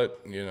like,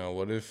 what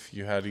if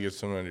you had to get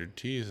some on your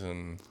teeth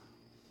and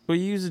Well,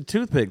 you use a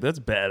toothpick. That's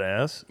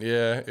badass.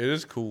 yeah, it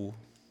is cool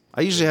I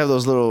usually have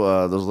those little,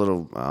 I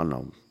don't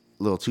know,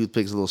 little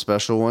toothpicks, little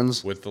special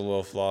ones. with the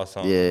little floss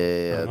on.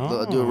 Yeah.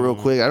 I'll do it real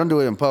quick. I don't do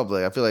it in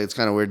public. I feel like it's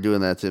kind of weird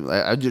doing that too.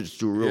 I just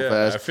do it real Yeah,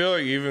 fast. I feel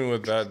like even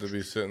with that to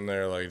be sitting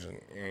there like just,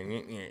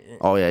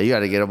 Oh yeah, you got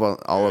to get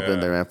all up in Yeah.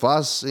 there, man.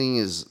 Flossing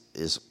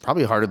is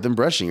probably harder than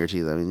brushing your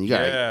teeth. I mean, you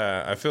got.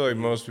 yeah, I feel like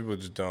most people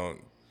just don't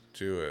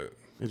do it.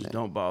 You just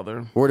don't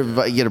bother. Or if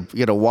you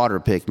get a water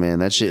pick, man.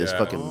 That shit is Yeah.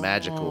 fucking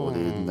magical,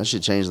 dude. That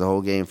shit changed the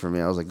whole game for me.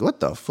 I was like, what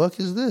the fuck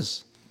is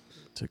this?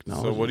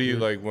 Technology. So what do you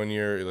like when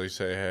you're like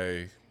say,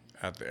 hey,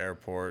 at the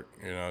airport,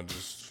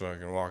 just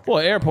fucking walking?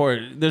 Well,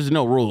 airport, there's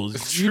no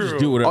rules. You true. just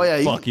do whatever Oh yeah,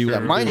 the fuck you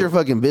want. mind your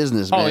fucking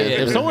business, man. Oh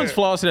yeah, if someone's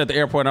flossing at the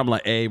airport, I'm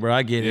like, hey, bro,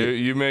 I get You, it.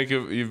 you make a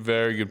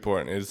very good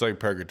point. It's like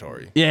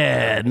purgatory.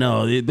 Yeah,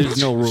 no,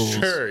 there's no rules.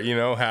 Sure,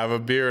 have a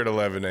beer at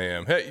 11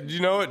 a.m. Hey, you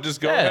know what?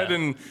 Just go Yeah. ahead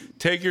and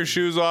take your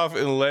shoes off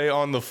and lay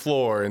on the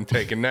floor and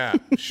take a nap.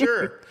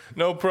 Sure,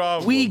 no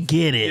problem. We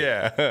get it.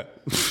 Yeah.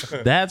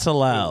 That's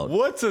allowed.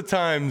 What's a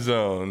time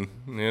zone?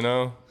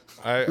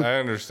 I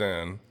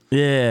understand.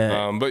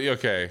 Yeah. But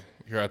okay,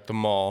 you're at the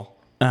mall.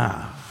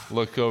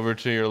 Look over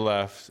to your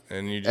left,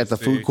 and you just At the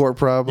see- food court,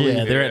 probably.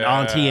 Yeah, they're at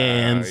Auntie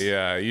Anne's.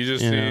 Yeah, you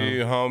just see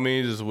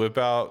homie just whip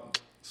out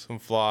some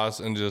floss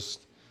and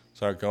just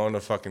start going to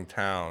fucking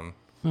town,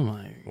 Oh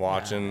my.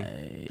 watching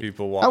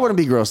people walk. I wouldn't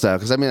be grossed out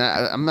because I mean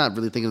I'm not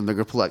really thinking they're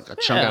gonna pull like a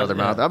chunk out of their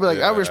Yeah. mouth. I'd be like,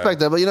 I respect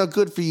that, but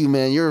good for you,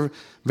 man. You're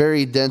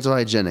very dental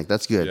hygienic.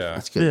 That's good. Yeah.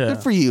 That's good. Yeah.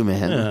 Good for you,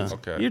 man. Yeah.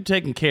 Okay. You're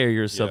taking care of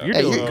yourself. Yeah. You're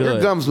Hey, doing your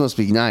good. gums must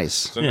be nice.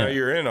 So Yeah. now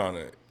you're in on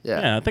it.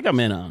 Yeah, I think I'm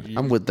in on it.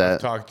 I'm with that.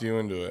 Talked you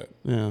into it.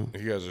 Yeah.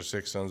 You guys are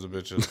sick sons of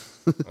bitches.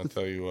 I'll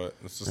tell you what,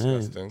 it's Hey,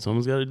 disgusting.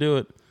 someone's got to do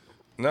it.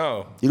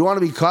 No. You don't want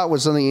to be caught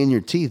with something in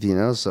your teeth, you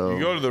know. So You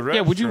go to the restroom.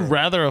 Yeah, would you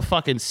rather a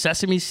fucking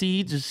sesame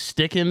seed just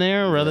stick in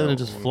there rather than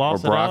just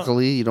floss or it out?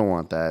 broccoli, you don't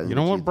want that. You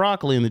don't want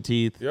broccoli in the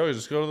teeth. Yo,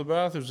 just go to the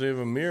bathroom, so you have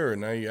a mirror,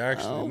 and now you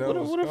actually know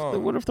what's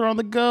gone. What if they're on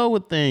the go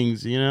with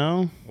things, you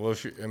know? Well,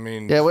 I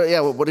mean... Yeah,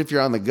 what if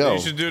you're on the go? You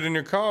should do it in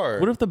your car.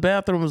 What if the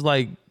bathroom was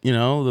like, you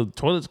know, the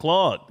toilet's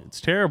clogged? It's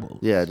terrible.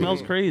 Yeah, It smells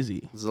dude.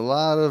 crazy. There's a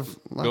lot of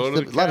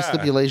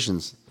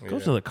stipulations. Go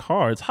to the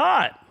car. It's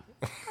hot.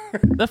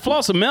 That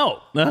floss will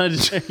melt.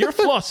 Your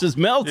floss is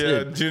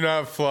melted. Yeah, do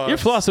not floss. Your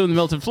floss with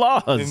melted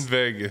floss. in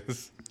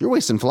Vegas. You're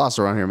wasting floss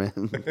around here,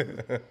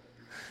 man.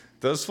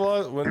 Does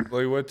floss?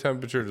 What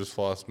temperature does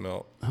floss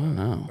melt? I don't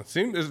know. I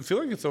feel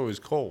like it's always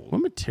cold.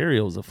 What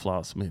material is a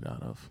floss made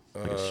out of?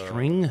 Like a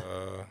string?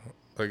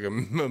 Like a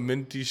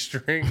minty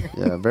string.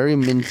 Yeah, very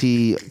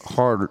minty,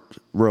 hard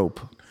rope.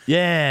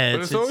 Yeah,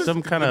 But it's always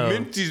some kind the of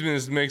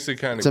mintiness makes it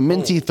kind of. It's a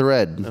minty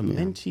thread. a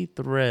minty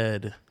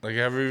thread. Like,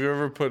 have you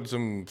ever put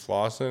some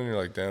floss in? And you're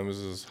like, damn, this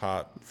is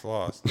hot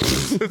floss.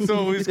 It's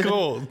always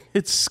cold.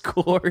 It's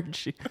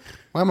scorching.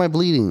 Why am I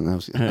bleeding?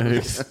 Those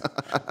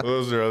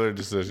are other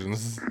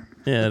decisions.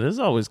 Yeah, it is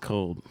always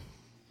cold.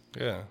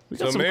 Yeah. got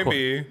So some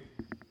maybe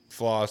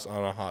floss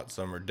on a hot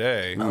summer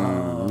day. You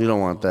don't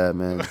want that,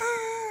 man.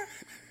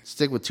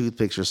 Stick with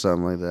toothpicks or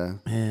something like that.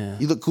 Yeah.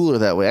 You look cooler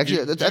that way.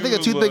 Actually, I think a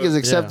do toothpick is look-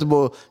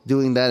 acceptable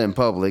doing that in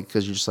public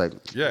because you're just like,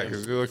 Yeah,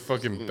 because you look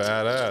fucking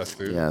badass,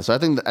 dude. yeah. So I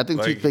think Like,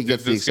 toothpick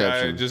gets did the this guy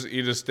exception. just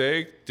eat a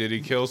steak? Did he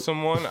kill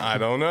someone? I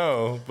don't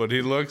know, but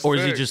he looks. Or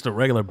is he sick. just a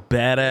regular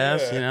badass,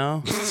 Yeah. you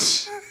know?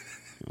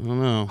 I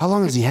don't know. How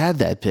long has he had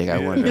that pick? I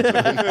wonder.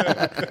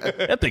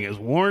 That thing is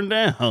worn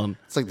down.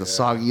 It's like the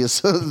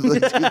soggiest.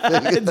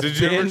 Toothpick. Did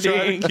you ever try to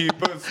bending.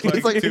 keep a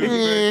It's like,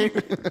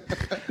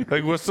 toothpick?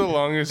 Like, what's the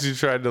longest you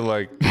tried to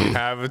like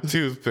have a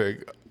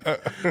toothpick?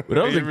 When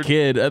I was a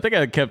kid, I think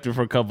I kept it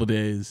for a couple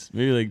days,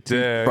 maybe like 2.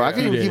 Damn, bro, I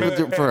can even keep days.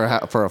 it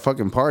for a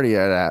fucking party.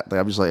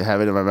 I'm just like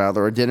have it in my mouth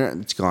or a dinner.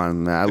 It's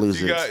gone. I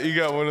lose You it.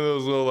 got one of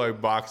those little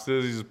like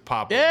boxes. You just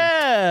pop.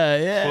 Yeah,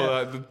 It, pull yeah.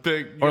 out the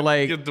pick. Or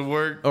like- get to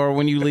work. Or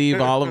when you leave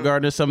Olive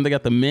Garden or something, they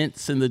got the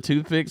mints and the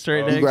toothpicks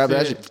right next You grab to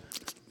that it.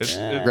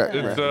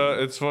 shit.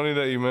 It's funny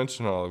that you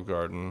mentioned Olive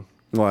Garden.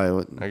 Why?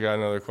 What? I got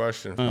another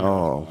question. For you.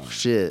 Oh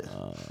shit!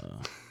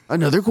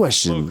 Another A little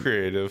question.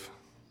 creative.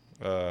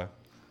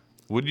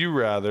 Would you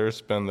rather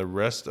spend the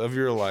rest of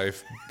your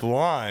life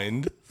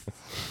blind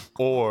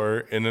or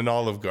in an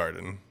Olive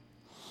Garden?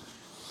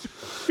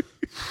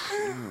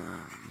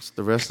 It's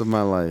the rest of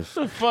my life.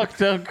 That's a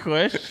fucked up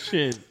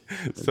question.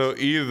 So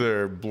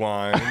either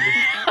blind,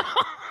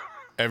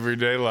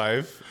 everyday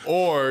life,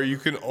 or you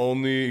can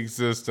only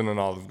exist in an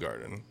Olive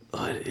Garden.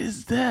 What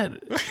is that?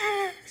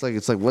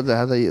 It's like what the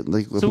hell? They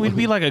like? So we'd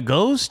be like a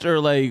ghost, or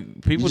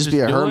like people you just just be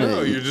a do hermit. it?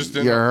 No, you're just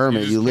in You're a a- you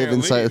hermit. just You live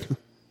can't inside. leave.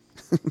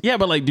 Yeah,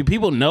 but like, do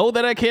people know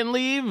that I can't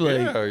leave? Like,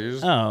 Yeah, you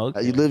just- oh,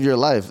 okay. You live your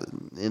life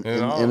in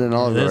an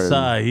Olive This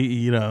Garden.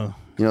 you know,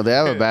 You know they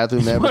have a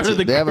bathroom. They have What are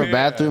the- they have a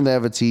bathroom. They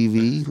have a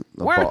TV.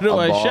 where do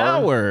I bar,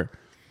 shower?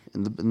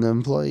 In the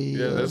employee.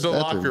 Yeah, there's a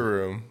bathroom. locker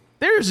room.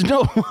 There's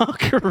no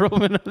locker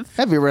room in a.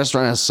 Every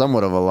restaurant has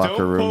somewhat of a locker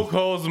Don't room. poke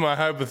holes in my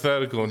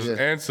hypothetical and just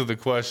Yeah. answer the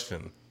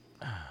question.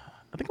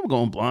 I think I'm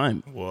going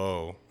blind.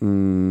 Whoa.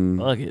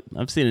 Fuck it,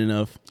 I've seen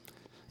enough.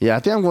 Yeah, I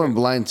think I'm going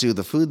blind too.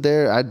 The food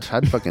there,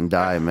 I'd fucking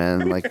die,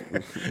 man. Like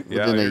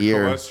Yeah, within a your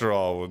year.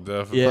 cholesterol would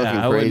definitely. Yeah, Fucking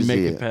I wouldn't make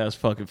crazy. it past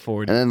fucking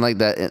 40. And then like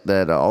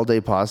that all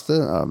day pasta.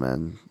 Oh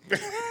man,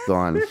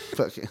 gone.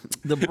 Fucking.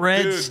 The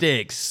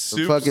breadsticks.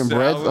 Soup fucking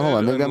bread- salad, hold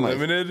on, they got my-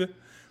 unlimited.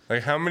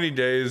 Like, how many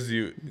days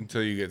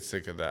until you get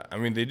sick of that? I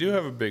mean, they do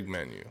have a big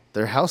menu.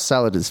 Their house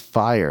salad is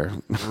fire.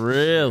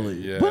 Really?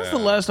 Yeah. When's the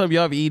last time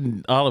y'all have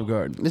eaten Olive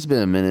Garden? It's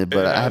been a minute, but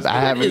It I has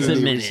haven't been. It is a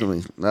eaten it minute.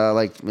 recently.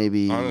 Like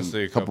maybe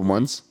Honestly, a couple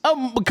months.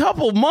 A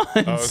couple months.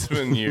 Oh, it's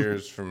been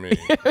years for me.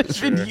 It's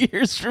for been sure.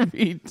 years for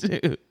me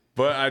too.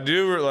 But I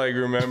do like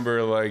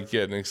remember like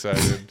getting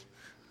excited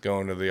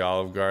going to the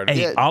Olive Garden.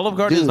 Hey, Yeah, Olive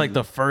Garden is dude. like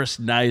the first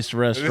nice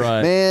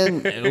restaurant.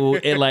 Man,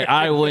 And like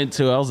I went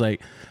to, I was like,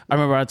 I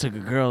remember I took a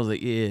girl. I was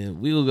like, yeah,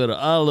 we will go to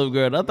Olive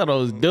Garden. I thought I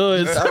was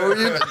doing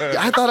something.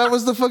 I thought I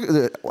was the fuck.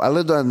 I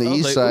lived on the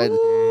east like, side,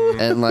 ooh.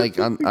 and like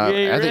ain't I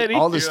think ready?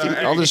 all the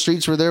You're all the like-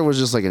 streets were there was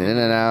just like an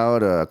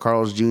In-N-Out, a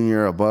Carl's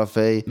Jr., a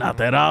buffet. Not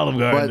that Olive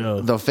Garden But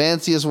though. the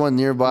fanciest one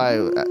nearby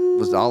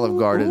was the Olive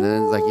Garden, and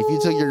then, like if you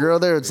took your girl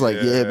there, it's like,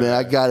 yeah, man,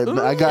 I got it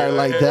like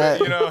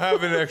that. You know,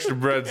 have an extra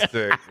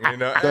breadstick. You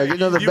know, Like, you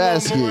know, the you want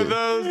basket. more of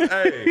those?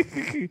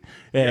 Hey,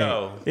 yeah,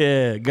 yo.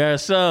 yeah,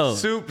 garçon.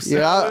 soup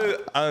Yeah, I- salad,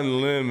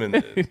 unlimited.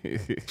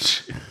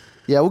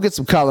 Yeah, we'll get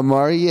some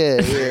calamari.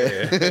 Yeah.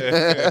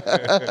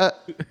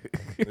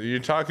 You're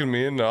talking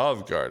me into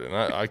Olive Garden.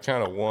 I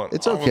kind of want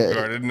It's Olive okay.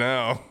 Garden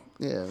now.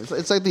 Yeah,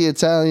 it's like the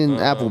Italian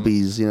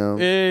Applebee's, you know.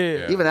 Yeah,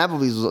 Yeah. Even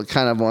Applebee's was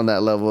kind of on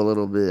that level a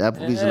little bit.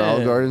 Applebee's and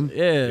Olive Garden.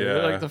 Yeah, they're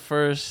Yeah. like the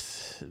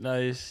first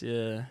nice.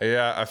 Yeah.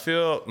 Yeah, I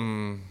feel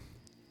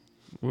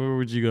Where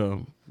would you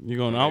go? You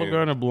going Olive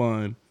Garden or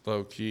blind?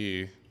 low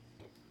key.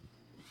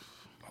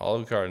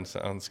 Olive Garden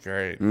sounds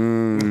great.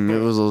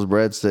 It was those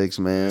breadsticks,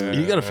 man.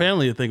 You got a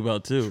family to think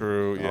about too.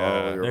 True,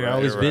 yeah. They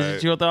always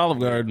visit you at the Olive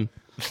Garden.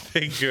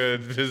 They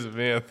could visit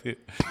me at the.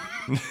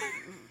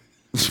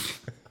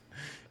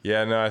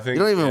 Yeah, no, I think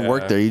You don't even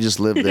work there. You just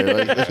live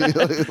there.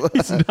 Like,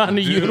 He's not in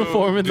a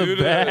uniform in the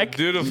back.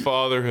 Due to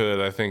fatherhood,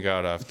 I think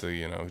I'd have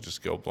to,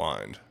 just go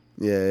blind.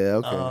 yeah,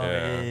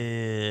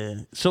 okay.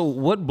 Yeah. So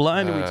what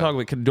blind are we talking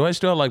about? Do I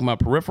still have like my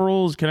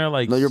peripherals? Can I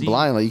like? No, you're see?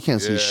 blind. Like you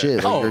can't see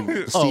shit. Like,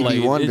 you're Stevie like,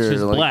 it's Wonder,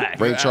 just like black.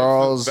 Ray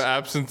Charles. The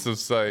absence of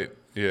sight.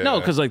 Yeah. No,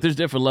 because like there's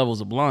different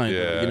levels of blind.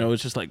 Yeah.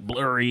 It's just like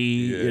blurry.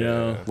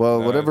 Yeah. Well,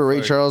 No, whatever Ray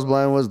it's like- Charles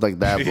blind was, like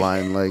that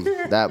blind, like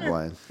that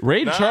blind.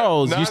 Ray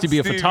Charles not used to be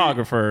a Stevie.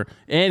 photographer,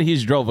 and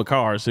he's drove a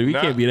car, so he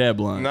can't be that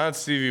blind. Not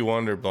Stevie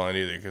Wonder blind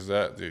either, because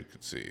that dude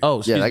could see.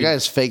 Oh, Yeah, that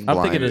guy's fake I'm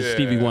blind. thinking of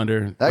Stevie Yeah.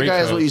 Wonder. That Ray guy is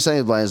Charles. what you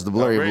saying blind is the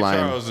blurry Ray blind.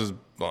 Charles is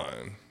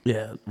blind.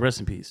 Yeah, rest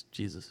in peace,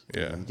 Jesus.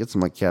 Yeah. Get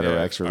some like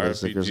cataracts or R.I.P.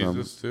 LASIK or something.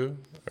 Jesus too.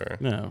 Or?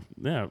 No,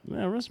 yeah,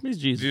 rest in peace,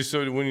 Jesus.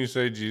 So when you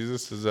say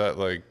Jesus, is that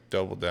like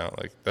double down?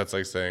 Like that's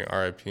like saying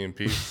R.I.P. and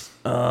peace.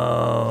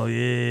 Oh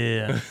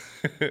yeah.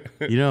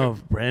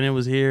 If Brandon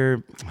was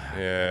here,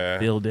 Yeah.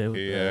 Bill did with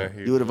Yeah. that.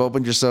 You would have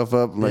opened yourself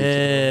up. Like,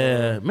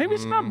 Yeah, maybe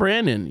it's not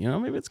Brandon.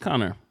 Maybe it's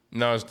Connor.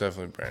 No, it's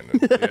definitely Brandon.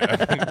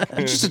 Yeah.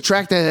 you just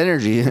attract that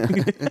energy.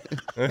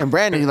 And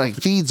Brandon like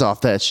feeds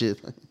off that shit.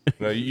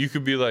 No, you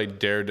could be like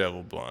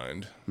Daredevil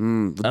blind.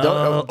 Dude,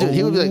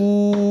 he would be like,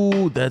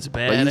 Ooh, that's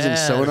bad. like using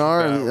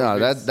sonar. That No, would be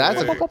that's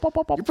sick.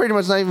 you're pretty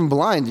much not even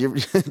blind. You're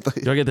like,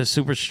 Do I get the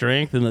super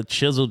strength and the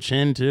chiseled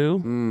chin too?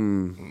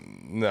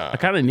 No. I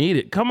kind of need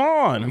it. Come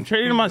on, I'm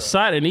trading to my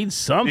side. I need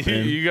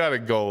something. You gotta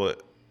goal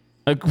it.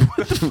 Like,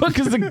 what the fuck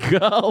is a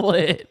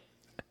gullet?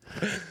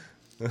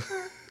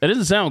 That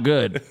doesn't sound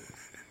good.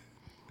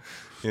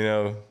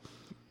 All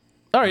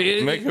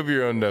right, make up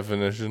your own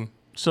definition.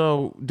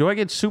 so do I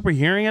get super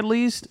hearing at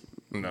least?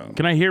 No.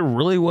 Can I hear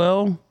really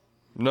well?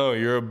 No,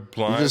 you're a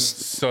blind just-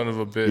 son of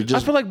a bitch. I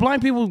feel like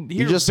blind people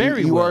hear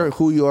very you well. are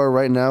who you are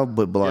right now,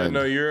 but Yeah, blind.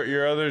 no,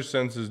 your other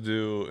senses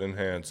do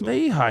enhance.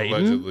 They heighten.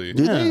 Allegedly.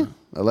 Do Yeah. they?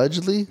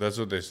 Allegedly? That's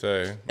what they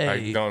say.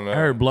 Hey, I don't know. I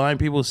heard blind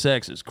people's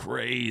sex is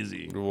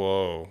crazy.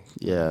 Whoa.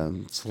 Yeah,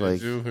 it's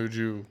like Who'd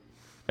you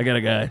I got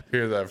a guy.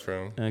 hear that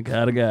from? I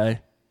got a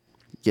guy.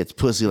 gets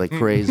pussy like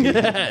crazy.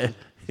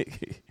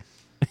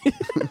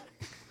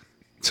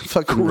 It's a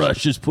fucking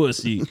Crush his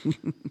pussy.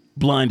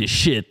 Blind as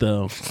shit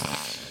though.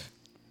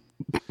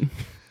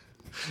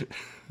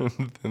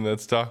 And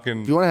that's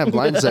talking. If you want to have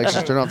blind sex,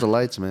 just turn off the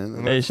lights,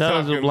 man. Hey, shout out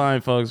to the Talking-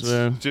 blind folks,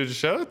 man. Dude,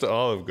 shout out to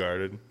Olive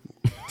Garden.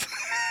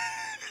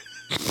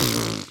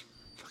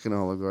 Fucking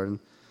Olive Garden.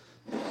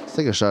 Let's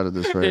take a shot at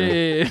this right now.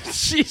 Hey,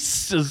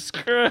 Jesus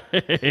Christ.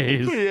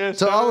 Yeah,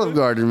 It's Olive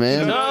Garden,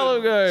 man.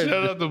 Olive Garden.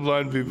 shout out to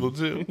blind people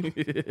too.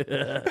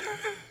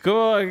 Come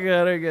on,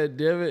 God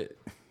damn it.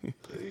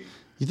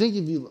 You think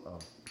if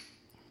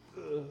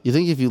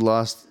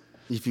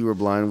you were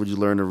blind, would you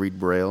learn to read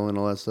Braille and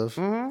all that stuff?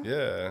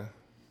 Yeah.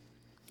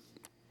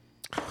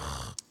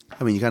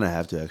 I mean, you kind of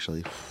have to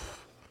actually.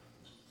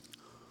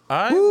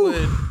 I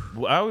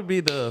would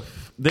be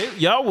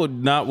y'all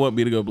would not want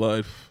me to go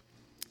blind.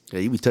 Yeah,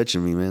 you be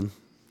touching me, man.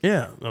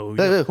 Yeah. Oh,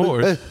 yeah, of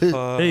course.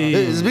 Hey,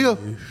 is it Vigo?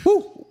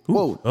 Woo!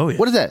 Whoa! Oh, yeah.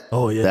 What is that?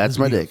 Oh, yeah, that's it's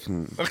my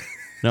Vigo. dick.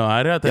 No,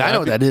 I'd have to. Yeah, I know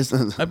what that is.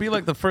 I'd be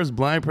like the first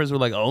blind person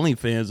with like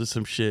OnlyFans or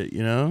some shit,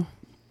 People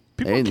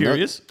Hey, are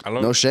curious.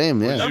 No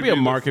shame. Yeah, There'd you be a be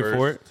the market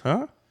for it, first?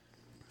 huh?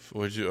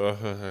 Would you?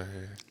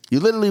 you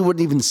literally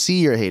wouldn't even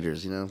see your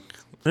haters.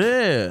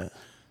 Yeah.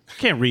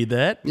 Can't read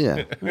that.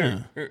 Yeah,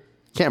 Yeah.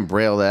 can't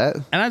Braille that.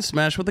 And I'd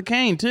smash with a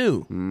cane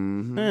too.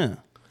 Mm-hmm. Yeah.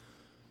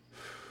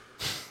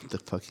 The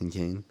fucking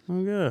cane.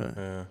 Oh god.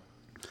 Yeah.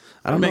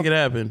 I'd make it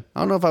happen. I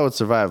don't know if I would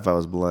survive if I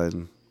was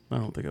blind. I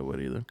don't think I would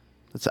either.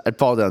 I'd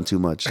fall down too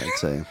much. I'd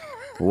say,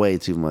 way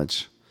too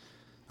much.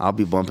 I'll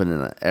be bumping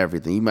into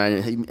everything.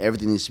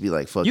 Everything needs to be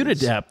like fucking. You'd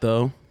adapt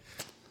though.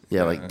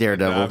 Yeah, like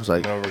Daredevil. It's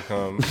like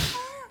overcome.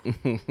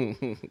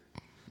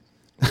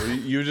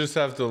 You just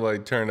have to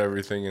like turn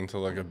everything into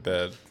like a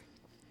bed.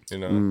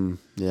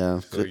 yeah.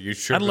 So you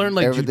trip. I'd learn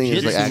like Everything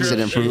is, like, jujitsu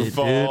accident shit, proof. dude.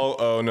 Fall.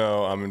 Oh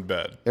no, I'm in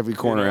bed. Every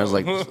corner has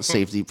like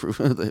safety proof,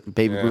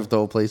 baby proof, the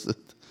whole place.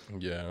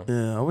 Yeah.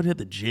 Yeah, I would hit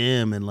the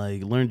gym and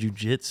like learn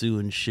jujitsu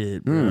and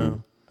shit,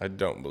 bro. I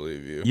don't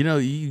believe you.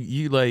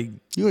 You like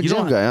You a you gym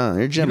don't- guy, huh? You're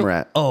a you gym don't-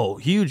 rat. Oh,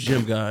 huge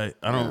gym guy.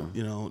 I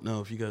don't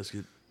know if you guys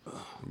could.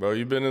 Bro,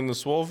 you been in the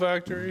Swole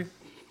Factory?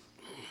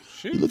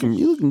 Shit. You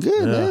looking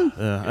good, man.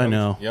 Yeah, I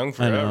know. Young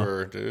I know.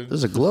 forever, dude.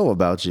 There's a glow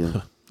about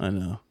you. I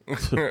know.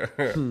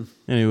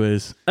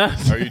 Anyways, Are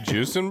you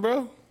juicing,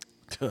 bro?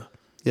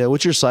 Yeah,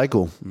 what's your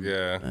cycle?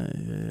 Yeah.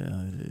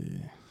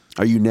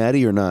 Are you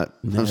natty or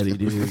not? natty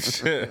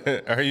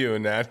dude, Are you a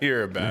natty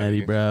or a baddie?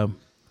 natty bro,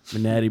 I'm a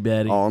natty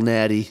baddie. All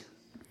natty.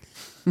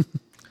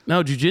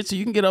 No, jujitsu,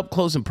 you can get up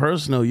close and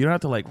personal. You don't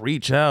have to like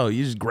reach out.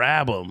 You just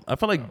grab them. I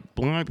feel like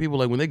blind people,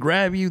 like when they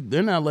grab you,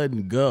 they're not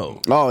letting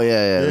go. Oh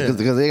yeah.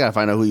 Because they gotta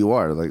find out who you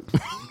are. Like,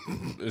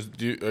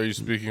 Are you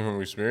speaking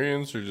from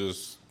experience or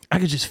just? I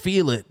could just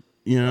feel it,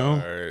 All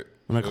right.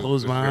 when I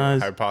close Is my your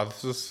eyes.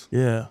 Hypothesis.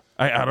 Yeah.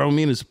 I don't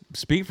mean to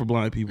speak for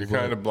blind people. You're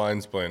kind of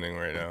blind-splaining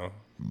right now.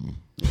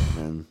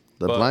 Man,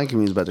 the blind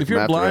community's about to If come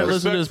you're after blind, us.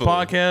 listen to this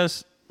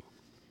podcast.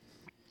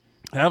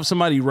 Have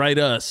somebody write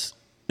us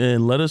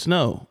and let us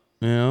know.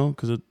 You know,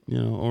 because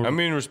or, I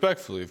mean,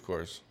 respectfully, of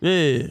course.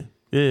 yeah.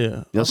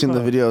 Y'all seen the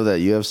video of that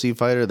UFC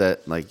fighter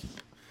that like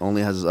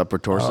only has his upper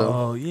torso?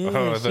 Oh yeah, Oh, I thought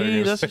you were see,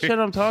 gonna that's the say- shit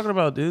I'm talking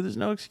about, dude. There's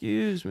no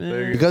excuse,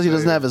 man. Because he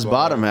doesn't have his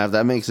bottom half,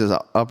 that makes his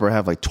upper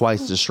half like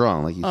twice as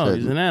strong, like you Oh, said.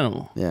 he's an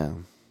animal. Yeah.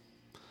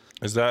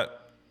 Is that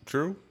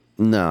true?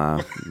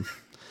 Nah.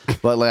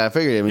 But like I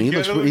figured, I mean,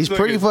 Yeah, he's like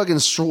pretty a- fucking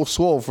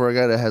swole for a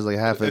guy that has like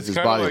half of It's his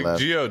kind body of like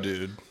left.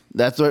 Geodude.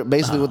 That's what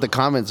basically what the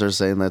comments are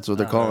saying. That's what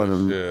they're calling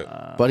him. Shit.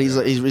 But he's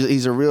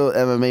a real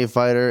MMA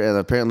fighter, and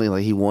apparently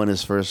like he won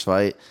his first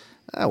fight.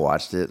 I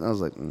watched it. I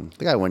was like,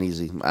 the guy went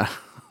easy. Oh,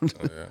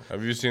 yeah.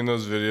 Have you seen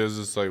those videos?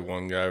 It's like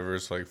one guy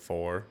versus like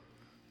 4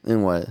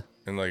 In what?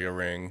 in like a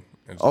ring.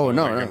 It's Oh, like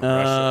no, in no.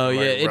 Oh Russia-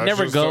 yeah, like it Russia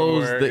never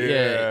goes.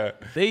 somewhere.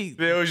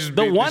 They always just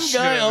the beat the one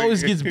shit guy out of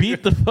always you. gets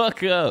beat the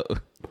fuck up.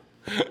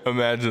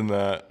 Imagine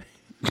that.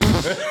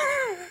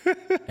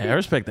 Hey, I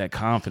respect that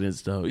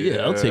confidence though.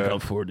 Yeah, I'll take Yeah.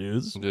 out 4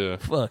 dudes. Yeah.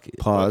 Fuck it.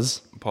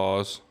 Pause.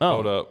 Pause. Oh.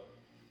 Hold up.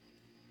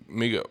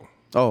 Migo.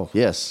 Oh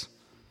yes.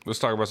 Let's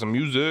talk about some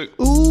music.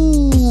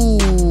 Ooh,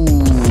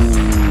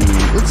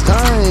 it's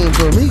time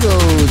for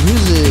Migos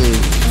music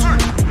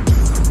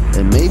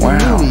and maybe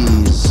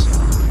movies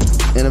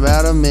in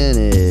about a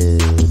minute,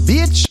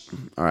 bitch.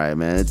 All right,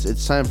 man.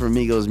 It's time for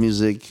Migos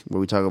music, where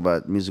we talk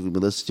about music we've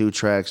been listening to,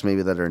 tracks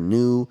maybe that are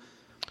new,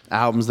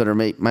 albums that are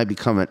might be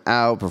coming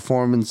out,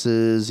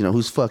 performances. You know,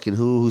 who's fucking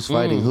who's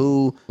fighting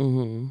who,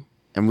 and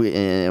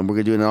we're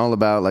gonna do it all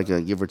about like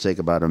a give or take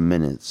about a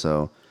minute.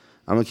 So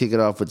I'm gonna kick it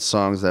off with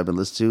songs that I've been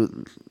listening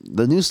to.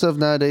 The new stuff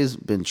nowadays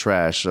been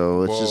trash,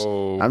 so it's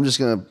Whoa. I'm just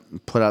gonna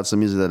put out some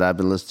music that I've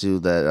been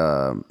listening to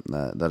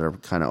that are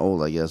kind of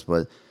old, I guess.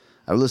 But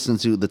I've listened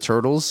to the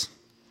Turtles.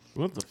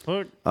 What the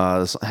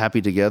fuck?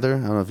 Happy Together. I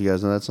don't know if you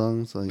guys know that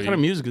song. It's like What kind of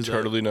music is that?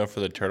 Turtle enough for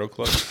the Turtle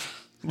Club?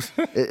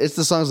 it's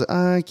the songs that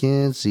I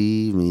can't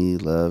see me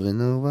loving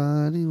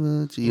nobody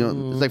but you. You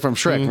know, it's like from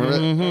Shrek. Remember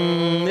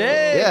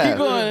that? Yeah, keep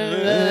going.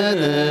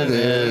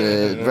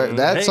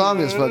 That song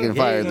is fucking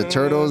fire. Hey, The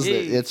Turtles.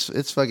 hey.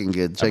 It's fucking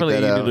good. I Check feel like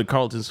that you out. do the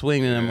Carlton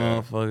swing in that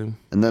motherfucker.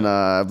 And then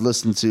I've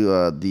listened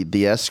to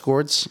the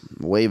Escorts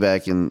way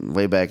back in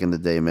the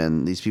day,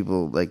 man. These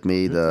people like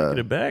made Get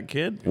it back,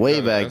 kid. way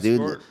Yeah, back,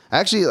 dude. Escort.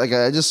 Actually, like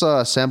I just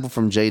saw a sample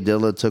from Jay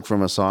Dilla took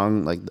from a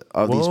song like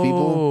of these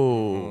people.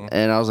 Whoa.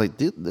 And I was like,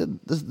 dude,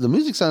 the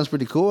music sounds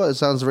pretty cool. It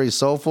sounds very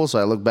soulful. So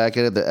I look back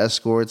at it, the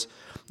Escorts.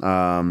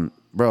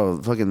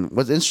 Bro, fucking,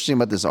 what's interesting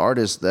about this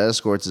artist, the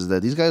Escorts, is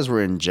that these guys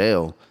were in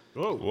jail.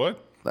 Whoa, what?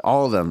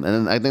 All of them.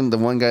 And then I think the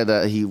one guy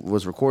that he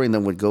was recording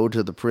them would go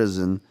to the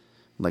prison,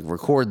 like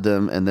record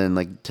them, and then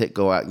like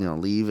go out,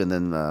 leave, and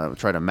then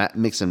try to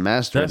mix and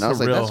master it. That's And I was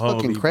a like, real that's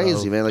fucking homie,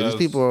 crazy, bro. man. Like these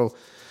That's- people.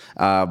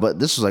 But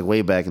this was like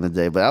way back in the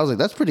day. But I was like,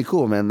 that's pretty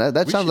cool, man. That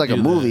sounds should like a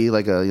do movie,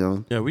 like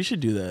a Yeah, we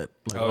should do that.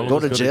 Like, all of go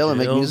us to jail and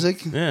make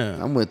music.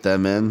 Yeah. I'm with that,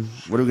 man.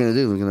 What are we gonna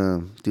do? We're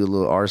gonna do a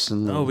little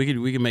arson. Oh, we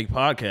could make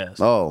podcasts.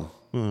 Oh.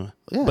 Huh.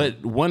 Yeah.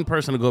 But one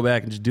person to go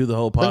back and just do the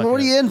whole Like, podcast. what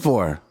are you in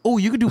for? Oh,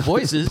 you could do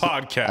voices.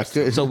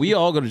 Podcast. So we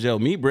all go to jail.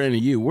 Me, Brandon,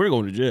 and you. We're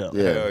going to jail.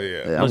 Yeah, Hell yeah.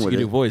 I'm Unless you with can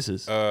do it.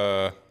 voices.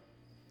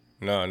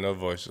 No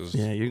voices.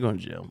 Yeah, you're going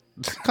to jail.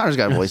 Connor's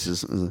got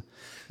voices. And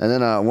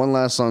then one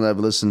last song that I've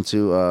listened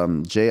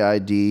to,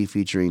 J.I.D.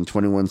 featuring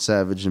 21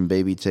 Savage and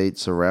Baby Tate,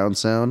 Surround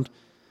Sound.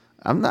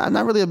 I'm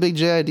not really a big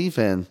J.I.D.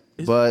 fan,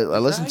 but I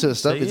listened to his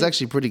stuff. It's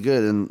actually pretty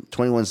good, and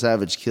 21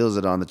 Savage kills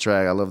it on the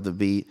track. I love the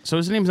beat. So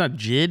his name's not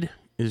Jid?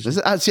 It's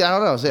just, I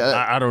don't know. See,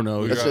 I don't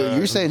know.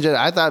 you're saying J.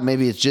 I thought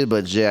maybe it's Jid,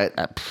 but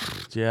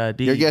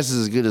J.I.D. your guess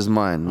is as good as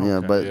mine. Yeah,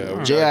 but Yeah, we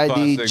got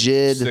J.I.D. classic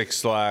Jid. Six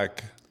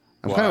Slack.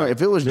 I'm kind of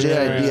if it was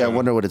J.I.D. Yeah. I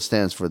wonder what it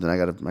stands for. Then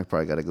I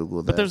probably gotta Google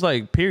that. But there's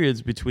like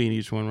periods between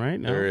each one, right?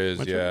 No? There is,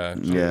 What's yeah.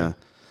 yeah,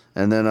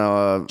 and then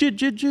Jid,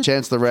 Jid, Jid.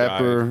 Chance the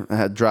Rapper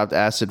had dropped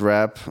Acid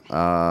Rap.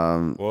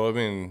 Well, I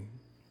mean,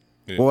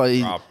 he Well,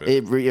 didn't drop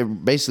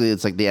it. basically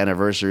it's like the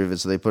anniversary of it,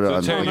 so they put it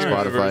on 10 year Spotify.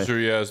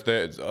 anniversary, yes.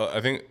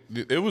 I think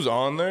it was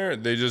on there.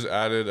 They just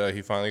added.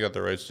 He finally got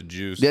the rights to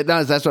Juice. Yeah,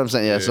 no, that's what I'm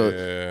saying. Yeah, so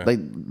Yeah. like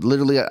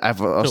literally, I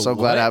was so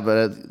glad I have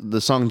the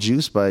song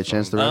 "Juice" by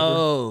Chance the Rapper.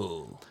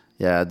 Oh.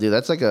 Yeah, dude,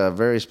 that's like a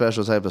very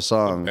special type of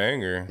song.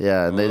 Banger.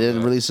 Yeah, and they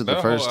didn't that. release it the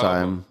That first whole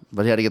time, album.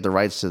 but he had to get the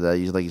rights to that,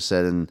 like you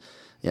said. And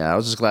yeah, I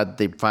was just glad that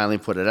they finally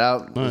put it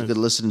out. It was good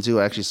listening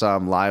to. I actually saw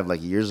him live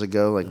like years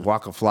ago. Like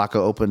Waka Flocka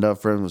opened up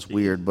for him. It was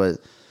weird, but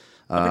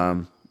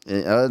and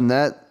other than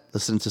that,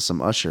 listening to some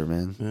Usher,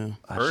 man.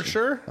 Yeah.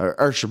 Ursher? Or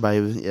Usher,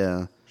 baby.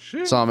 Yeah.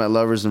 Saw him at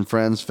Lovers and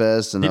Friends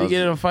Fest. And Did I he was-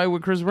 get in a fight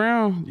with Chris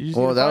Brown? Did you see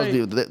Well, the that was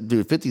fight?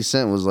 dude. 50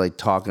 Cent was like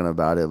talking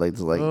about it, like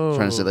trying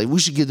to say like we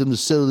should get them to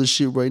settle this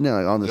shit right now,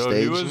 like on the Yo,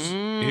 stage.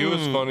 he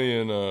was funny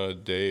in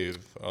Dave.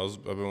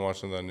 I've been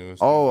watching that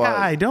newest. Oh,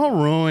 Guy, don't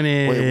ruin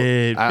it.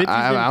 wait, I 50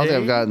 don't think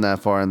Cent I've gotten that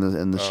far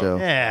in the show.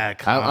 Yeah,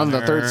 I'm on the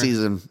third Connor.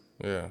 season.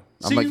 yeah.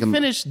 So I'm like you in-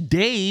 finished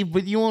Dave,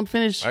 but you won't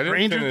finish I didn't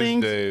Stranger finish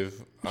Things? Dave.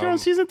 You're on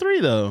season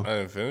 3, though. I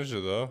didn't finish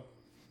it though.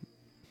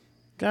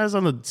 Guy's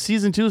on the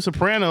season 2 of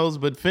Sopranos,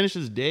 but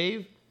finishes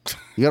Dave.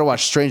 You gotta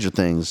watch Stranger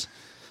Things.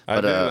 I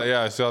did.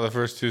 Yeah, I saw the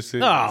first 2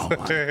 seasons. Oh, my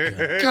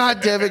God.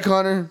 God damn it,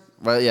 Connor.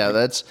 But yeah,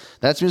 that's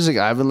music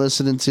I've been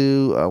listening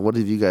to. What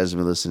have you guys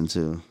been listening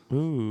to?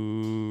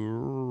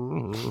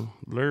 Ooh,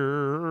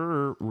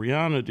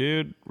 Rihanna,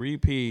 dude.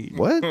 Repeat.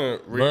 What?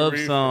 Love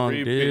song,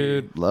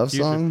 dude. Love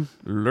song?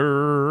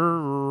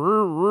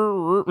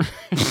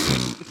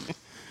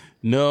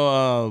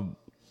 No,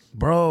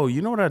 bro,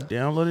 you know what I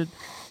downloaded?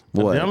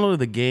 What? I downloaded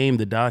the game,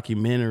 the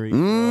documentary.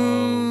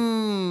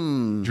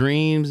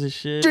 Dreams and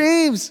shit.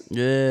 Dreams.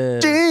 Yeah.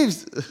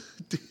 Dreams.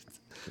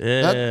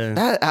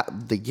 Yeah.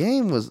 The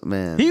game was,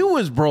 man. He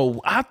was, bro.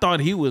 I thought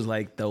he was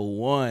like the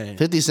one.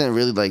 50 Cent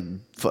really like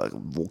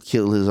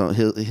killed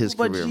his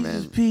But career,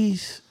 Jesus, man.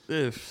 peace.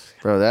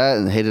 Bro, that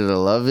and Hated to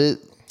Love It.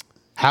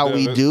 How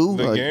We Do.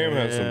 The like, game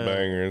had some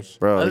bangers.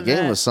 Bro, Other the game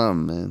than was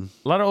something, man.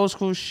 A lot of old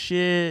school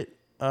shit.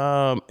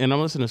 And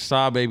I'm listening to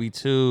Saw Baby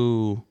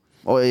too.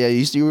 Oh yeah,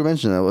 you were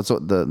mentioning that. What's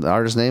the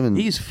artist name? And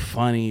He's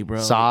funny, bro.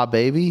 Saw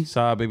Baby.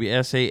 Saw Baby.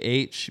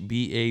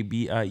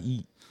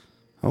 SAHBABIE.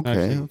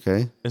 Okay,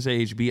 okay.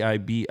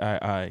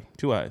 SAHBIBII.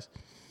 2 eyes.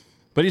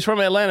 But he's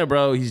from Atlanta,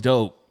 bro. He's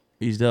dope.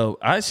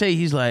 I say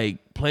he's like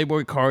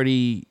Playboy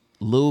Cardi,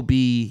 Lil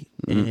B,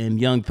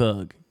 and Young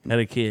Thug had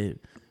a kid.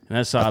 And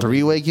that's Saw A Baby.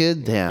 3-way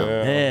kid. Damn.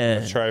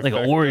 Yeah, like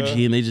an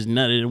orgy, and they just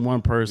nutted in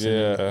one person.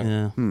 Yeah.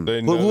 Yeah.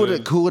 Who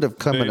would have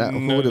come out?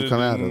 Who would have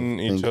come out of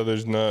each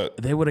other's nut?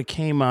 They would have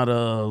came out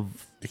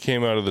of. It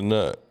came out of the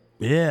nut.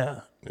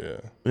 Yeah.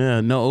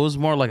 Yeah. No, it was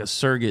more like a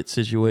surrogate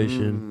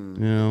situation.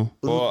 You know.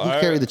 Well,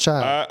 Who carried the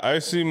child? I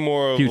see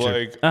more of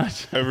Future.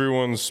 like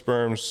everyone's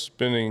sperm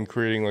spinning,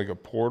 creating like a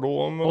portal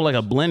almost. Oh, like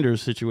a blender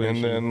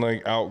situation. and then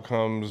like out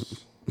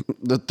comes.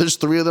 There's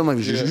 3 of them. Like,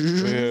 Yeah,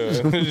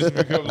 it just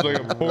becomes like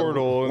a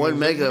portal. And one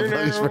mega.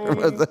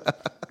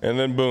 and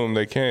then boom,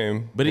 they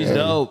came. But he's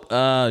dope.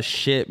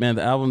 Shit, man.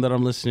 The album that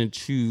I'm listening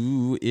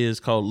to is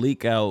called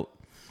Leak Out.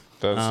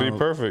 That's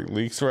perfect.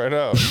 Leaks right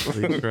out.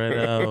 Leaks right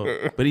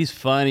out. But he's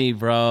funny,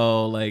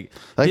 bro. Like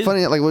Like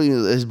funny, like what?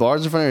 His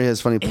bars are funny. Or he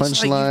has funny it's like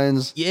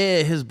punchlines.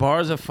 yeah, his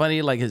bars are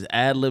funny. Like his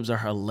ad libs are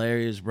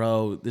hilarious,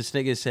 bro. This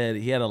nigga said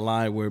he had a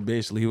line where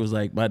basically he was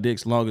like, "My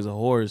dick's long as a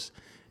horse,"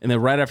 and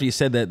then right after he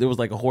said that, there was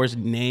like a horse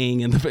neighing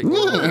in the back.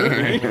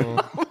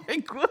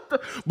 Like, what the?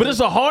 But it's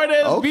a hard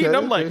ass beat. And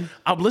I'm like,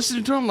 I'm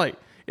listening to him like.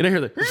 And I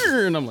hear the,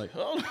 and I'm like,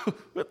 oh,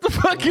 what the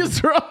fuck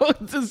is wrong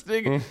with this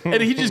nigga?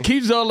 And he just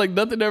keeps on like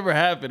nothing ever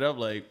happened. I'm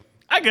like,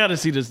 I gotta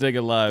see this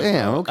nigga live.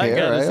 Damn, bro. okay, I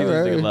gotta see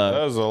this nigga live.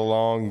 That was a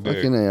long dick.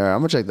 Okay, all right, I'm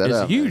gonna check that It's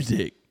out. a huge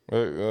dick.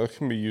 That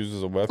can be used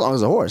as a As weapon. long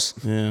as a horse.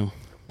 Yeah.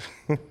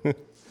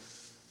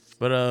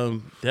 But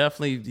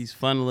definitely he's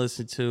fun to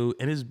listen to.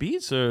 And his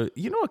beats are,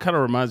 you know what kind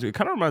of reminds me? It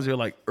kind of reminds me of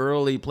like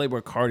early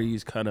Playboy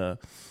Cardi's kind of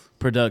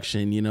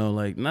production, you know,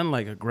 like nothing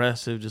like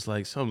aggressive, just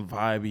like some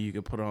vibey you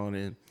could put on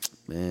and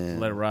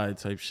let it ride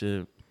type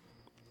shit.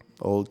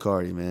 Old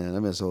Cardi, man. I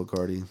miss old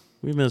Cardi.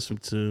 We miss him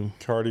too.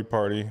 Cardi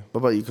party. What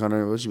about you,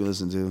 Connor? What you been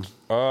listening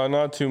to?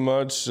 Not too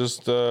much.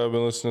 Just been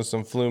listening to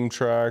some Flume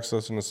tracks,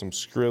 listening to some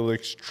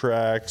Skrillex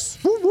tracks.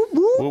 Whoop, whoop,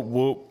 whoop. Whoop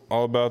whoop.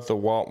 All about the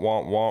womp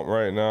womp womp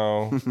right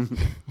now.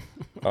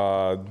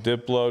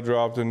 Diplo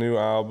dropped a new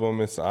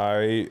album. It's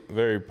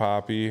very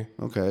poppy.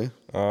 Okay.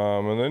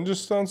 And then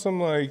just on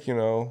some like, you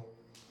know,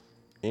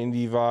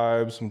 indie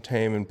vibes, some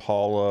Tame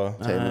Impala.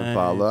 Tame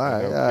Impala. All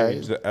right, You know, all right.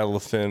 Cage the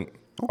Elephant,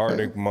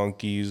 Arctic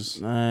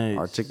Monkeys. Nice.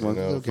 Arctic You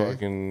Monkeys. know, Okay.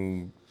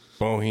 fucking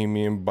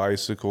Bohemian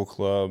Bicycle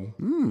Club.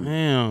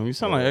 Damn, you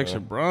sound like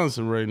Extra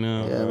Bronson right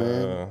now. Yeah,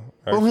 man.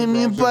 Action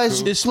Bohemian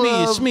Bronson, Bicycle too.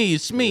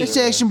 It's me. It's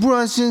Action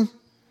Bronson.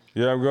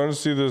 Yeah, I'm going to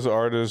see this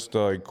artist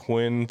like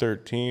Quinn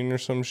 13 or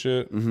some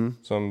shit. Mm-hmm.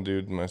 Some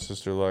dude my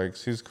sister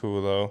likes. He's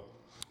cool though.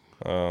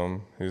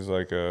 He's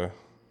like a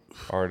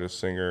artist,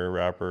 singer,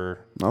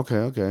 rapper.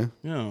 Okay.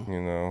 Yeah.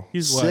 You know,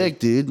 He's white. Sick,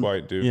 dude.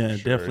 white dude. Yeah, for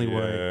sure. definitely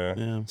Yeah. white.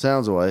 Yeah.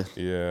 Sounds white.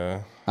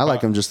 Yeah. I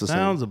like him just the same.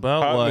 Sounds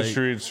about Out in white. the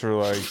streets for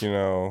like, you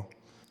know,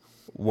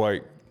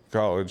 white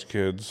college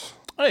kids,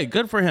 Hey,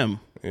 good for him.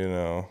 you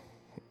know.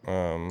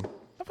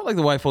 I feel like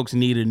the white folks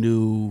need a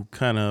new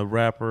kind of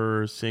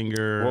rapper,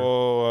 singer.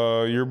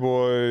 Well, your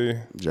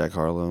boy Jack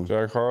Harlow.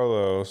 Jack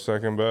Harlow,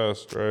 second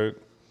best, right?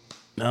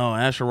 No,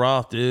 Asher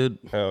Roth, dude.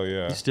 Hell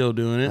yeah. He's still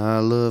doing it. I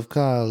love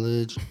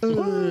college.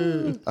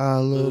 I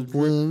love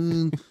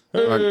women.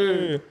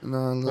 Hey, And I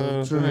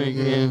love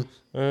drinking.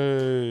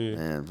 hey,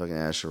 Man, fucking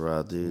Asher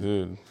Roth, dude.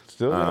 dude.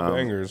 Still got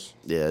bangers.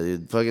 Yeah,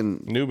 dude.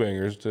 Fucking New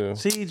bangers, too.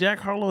 See, Jack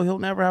Harlow, he'll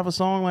never have a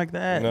song like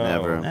that. No.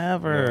 Never.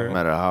 Never. no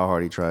matter how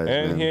hard he tries,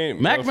 And man. he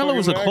ain't. Mac Miller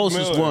was the Mac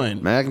closest Miller.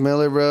 one. Mac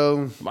Miller,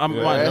 bro. I'm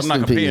Rest not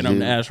in comparing peace, him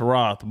dude. to Asher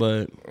Roth,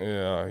 but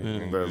Yeah, he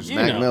can Bro, just- You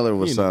Mac know, Miller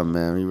was you know. something,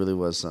 man. He really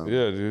was something.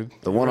 yeah, dude.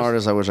 The one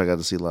artist I wish I got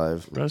to see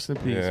live. rest in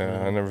peace. Yeah,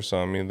 man. I never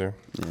saw him either.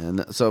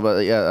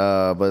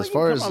 Yeah, but as He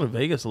far come as out of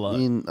Vegas a lot. I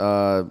mean,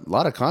 a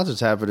lot of concerts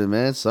happening,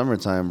 man. It's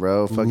summertime,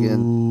 bro.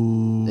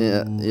 Fucking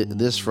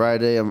this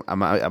Friday, I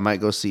might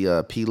go see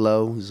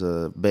P-Lo. He's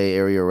a Bay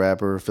Area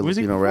rapper, Where's he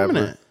Filipino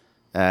performing rapper.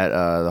 At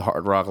the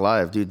Hard Rock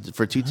Live, dude.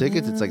 For 2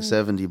 tickets, it's like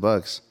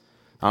 $70.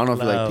 I don't know if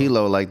you like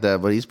Pilo like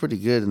that, but he's pretty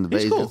good in the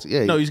bass. He's cool.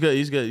 Yeah, No, he's good.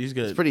 He's good. He's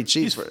good. it's pretty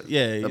cheap.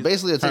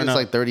 Basically, I think it's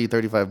like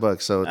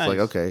 $30-$35. So it's Nice. like,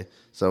 okay.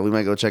 So we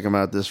might go check him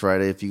out this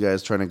Friday. If you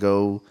guys trying to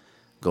go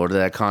to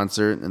that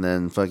concert, and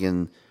then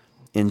fucking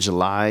in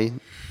July,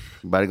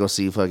 about to go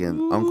see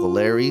fucking Uncle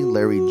Larry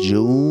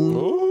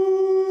June.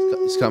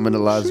 He's coming to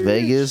Las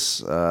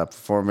Vegas,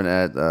 performing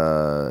at.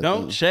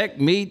 Don't check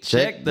me.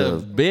 Check the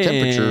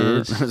bench.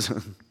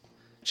 temperature.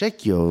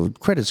 Check your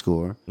credit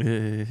score.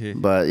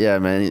 But yeah,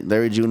 man,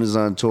 Larry June is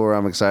on tour.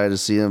 I'm excited to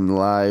see him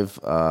live.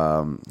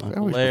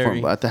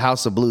 Larry. At the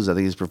House of Blues, I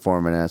think he's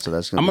performing at. So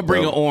that's gonna. I'm be gonna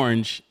bring dope. an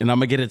orange and I'm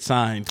gonna get it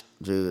signed.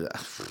 Dude.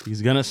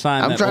 He's gonna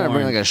sign. I'm trying to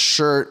bring like a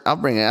shirt. I'll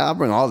bring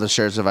all the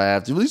shirts if I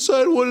have to. Please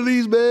sign one of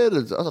these,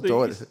 man. I'll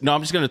throw it. No,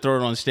 I'm just gonna throw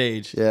it on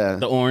stage. Yeah.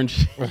 The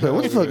orange. What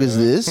the fuck is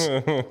this?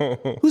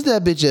 Who's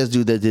that bitch ass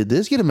dude that did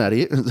this? Get him out of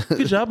here.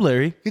 Good job,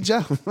 Larry. Good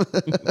job.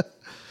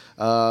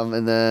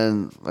 And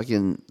then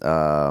fucking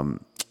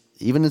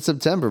even in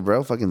September,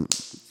 bro, fucking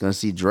gonna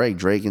see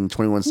Drake and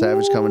 21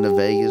 Savage coming to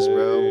Vegas,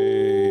 bro.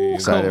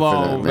 Excited Come for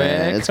on, that,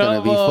 man. It's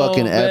gonna be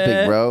fucking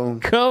epic, bro.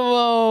 Come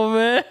on,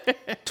 man.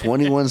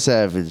 21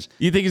 Savage.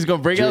 You think he's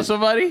gonna bring out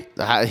somebody?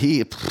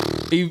 He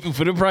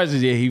For the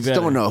prizes, yeah, he better.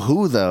 don't know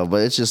who though,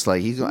 but it's just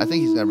like I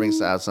think he's gonna bring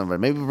out somebody.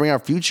 Maybe bring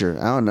out Future.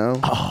 I don't know.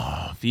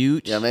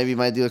 Future. Yeah, maybe he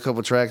might do a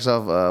couple tracks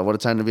off "What a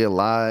Time to Be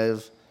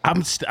Alive."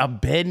 I'm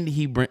betting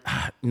he bring.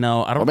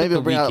 No, I don't. Or maybe think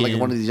he'll bring out like Weeknd.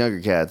 one of these younger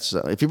cats.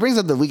 So if he brings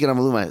out The Weeknd, I'm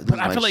gonna lose my. But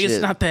I feel like it's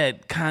not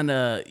that kind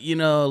of,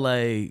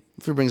 like.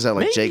 If he brings out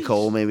like J. Maybe.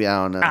 Cole, maybe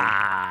I don't know.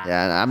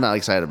 Yeah, I'm not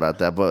excited about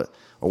that. But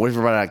or what if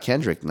he brought out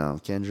Kendrick? No,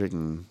 Kendrick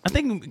and. I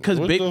think because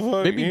What the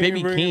fuck? maybe He ain't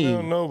Baby bringing out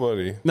King.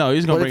 nobody. No,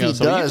 he's gonna What bring if out he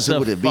somebody. does? He's Who a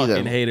would it be? fucking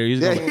Then? hater. He's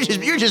Yeah,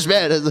 gonna, you're just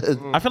mad.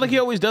 I feel like he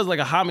always does like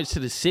a homage to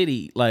the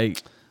city,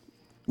 like.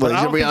 What, but he's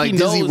I gonna don't bring out like think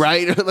he Dizzy knows-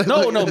 Wright?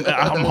 No.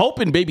 I'm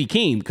hoping Baby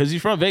Keem because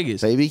he's from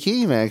Vegas. Baby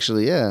Keem,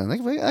 actually, yeah, that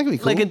could be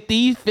cool. Like a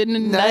thief in the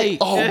night.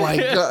 Oh my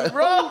god,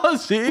 Bro,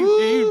 see,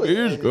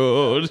 is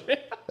good.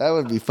 that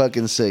would be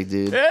fucking sick,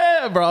 dude.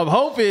 Yeah, bro. I'm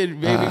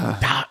hoping, baby.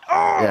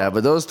 Yeah,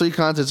 but those 3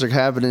 concerts are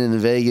happening in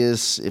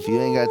Vegas. If you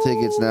ain't got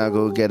tickets now,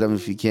 go get them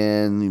if you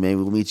can. Maybe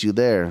we'll meet you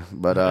there.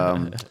 But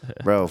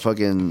bro,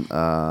 fucking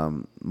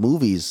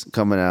movies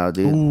coming out,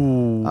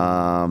 dude.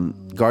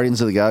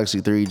 Guardians of the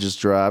Galaxy 3 just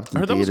dropped in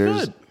heard that was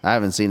theaters. good. I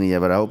haven't seen it yet,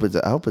 but I hope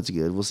it's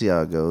good. We'll see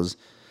how it goes.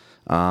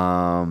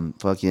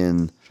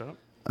 Fucking Shut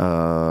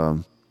up.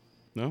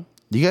 No?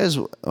 you guys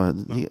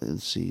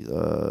let's see.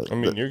 I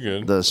mean, you're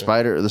good. The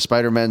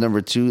Spider-Man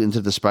number 2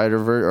 Into the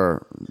Spider-Verse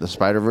or the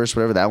Spider-Verse,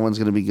 whatever. That one's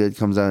gonna be good.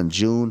 Comes out in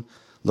June.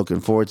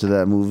 Looking forward to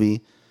that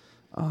movie.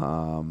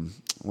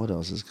 What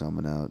else is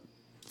coming out?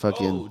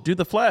 Fucking Oh, dude,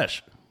 The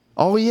Flash.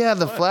 oh yeah,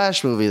 the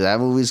Flash movie. That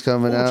movie's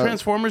coming out.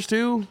 Transformers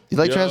 2. You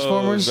like Yo,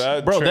 Transformers?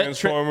 That Bro, that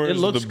Transformers, it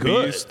looks the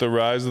good. Beast, the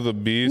Rise of the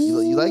Beast.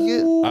 You like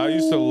it? I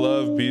used to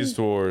love Beast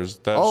Wars.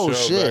 That Oh, show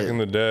shit. back in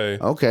the day.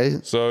 Okay,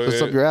 So it's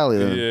up your alley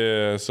then.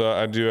 Yeah, so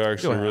I do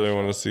actually really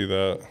want to see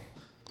that.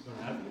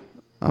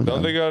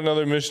 Don't they got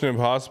another Mission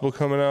Impossible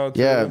coming out?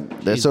 Too?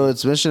 Yeah, so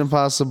it's Mission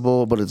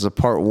Impossible, but it's a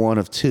part 1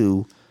 of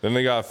 2. Then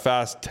they got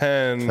Fast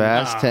 10.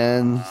 Fast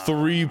 10.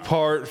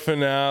 3-part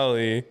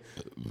finale.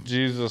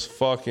 Jesus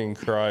fucking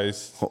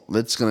Christ.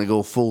 It's gonna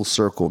go full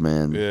circle,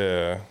 man.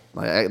 Yeah.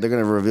 Like they're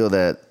gonna reveal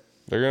that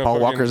They're gonna Paul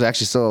fucking- Walker's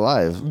actually still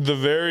alive. The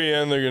very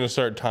end, they're gonna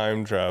start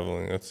time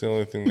traveling. That's the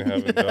only thing they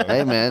haven't done.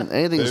 Hey man,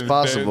 anything's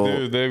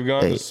possible. They've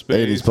gone Hey, to space.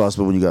 anything's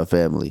possible when you got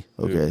family.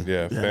 Dude, Okay,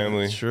 yeah,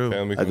 family. that's true.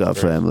 Family I got comes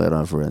first. family. I don't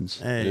have friends.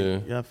 Hey, Yeah. you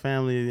got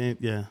family.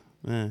 Yeah.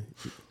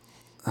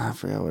 I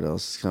forgot what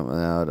else is coming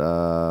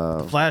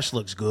out. Flash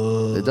looks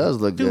good. It does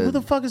look Dude, good. who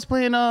the fuck is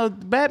playing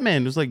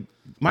Batman? It was like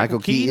Michael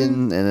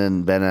Keaton and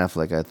then Ben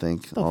Affleck, I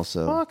think, The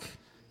also. fuck?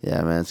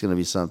 Yeah, man, it's gonna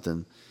be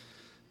something.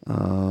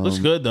 Looks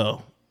good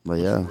though. But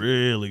yeah,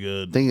 Really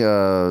good. I think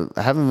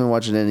I haven't been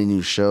watching any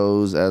new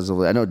shows as of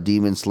late. I know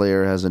Demon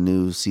Slayer has a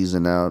new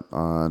season out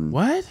on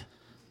What?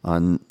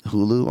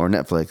 Hulu or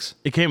Netflix.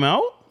 It came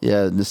out?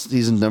 Yeah, this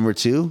season number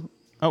 2,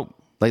 Oh,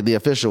 like the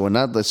official one.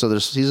 Not so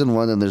there's season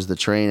 1, then there's the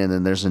train, and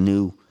then there's a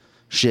new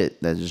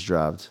shit that just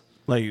dropped.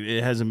 like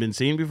it hasn't been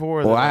seen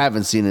before? Well, I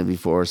haven't seen it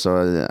before,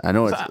 so I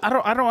know it's. I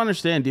don't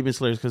understand Demon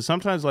Slayers because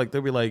sometimes like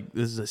they'll be like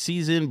this is a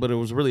season, but it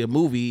was really a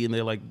movie, and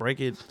they like break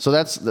it. So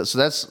that's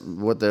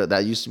what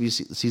that used to be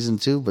season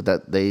 2, but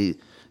that they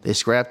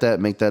scrapped that,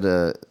 make that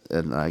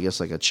I guess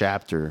like a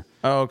chapter.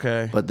 Oh,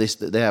 okay. But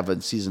they have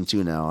a season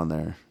 2 now on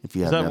there. If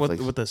you Is have that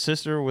Netflix, with the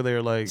sister where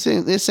they're like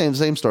same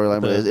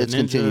storyline, but the it's ninja?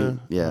 continued.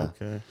 Yeah.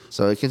 Okay.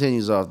 So it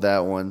continues off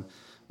that one.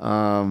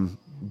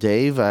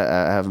 Dave, I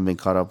haven't been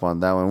caught up on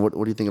that one. What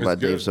do you think about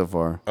good. Dave so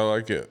far? I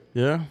like it.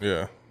 Yeah.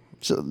 Yeah.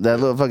 So that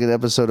little fucking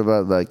episode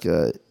about like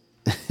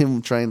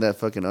him trying that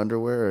fucking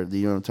underwear, or do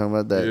you know what I'm talking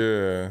about? That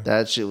Yeah.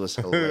 that shit was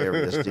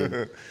hilarious,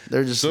 dude.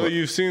 They're just So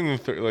you've seen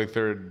the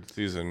third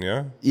season,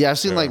 yeah? yeah, I've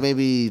seen like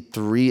maybe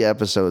 3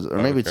 episodes or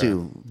maybe Okay.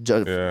 2.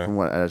 Yeah. From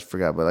what I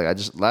forgot, but like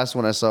last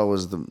one I saw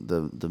was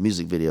the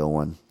music video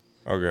one.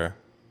 Okay.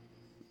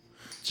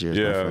 Cheers,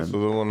 my Yeah. friend. So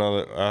the one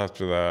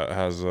after that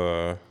has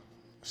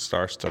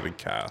star-studded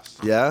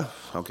cast. Yeah.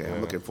 Okay,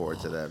 I'm looking forward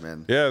to that,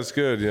 man. Yeah, it's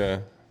good. Yeah.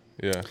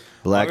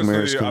 Black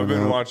Mirror's Honestly, I've coming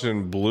been out.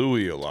 watching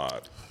Bluey a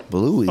lot.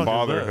 Bluey.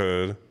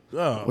 Fatherhood.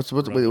 Oh, What's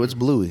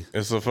Bluey?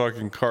 It's a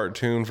fucking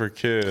cartoon for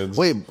kids.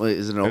 Wait,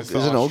 is it an It's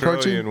old, the an old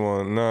Australian cartoon?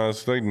 one. No,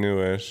 it's like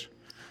newish.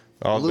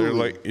 Oh, they're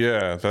Bluey.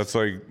 like, that's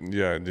like,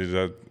 dude.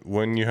 That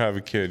when you have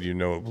a kid, you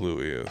know what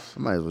Bluey is. I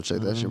might as well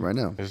check that shit right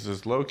now. It's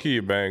this low key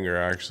banger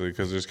actually,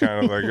 because there's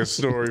kind of like a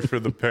story for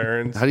the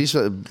parents. How do you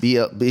spell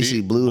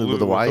basically blue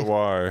with a Y?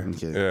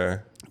 Okay. Yeah,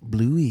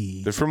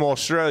 Bluey. they're from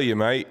Australia,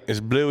 mate. It's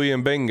Bluey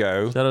and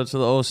Bingo. Shout out to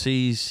the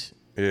Aussies.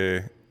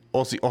 Yeah,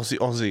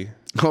 Aussie.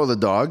 Oh, the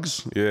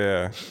dogs.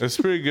 Yeah, it's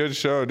a pretty good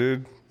show,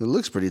 dude. It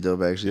looks pretty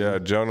dope, actually. Yeah,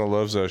 Jonah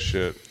loves that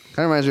shit.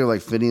 Kind of reminds me of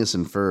like Phineas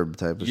and Ferb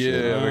type of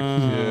shit.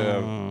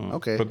 Yeah.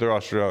 Okay. But they're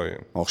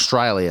Australian.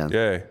 Australian.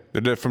 Yeah,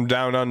 they're from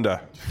down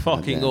under.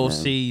 Fucking man.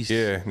 Aussies.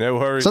 Yeah, no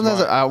worries. Sometimes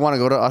mate. I want to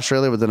go to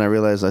Australia, but then I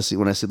realize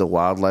when I see the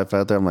wildlife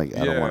out there, I'm like,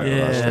 I don't want to go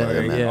to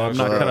Australia, man. yeah, I'm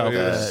not cut out for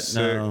Australia that. is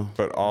sick, No.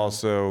 but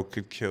also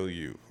could kill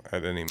you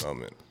at any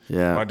moment.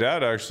 Yeah. My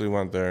dad actually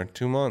went there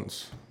 2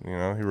 months. You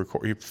know,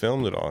 he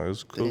filmed it all. It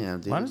was cool.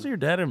 Damn, dude. Why does your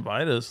dad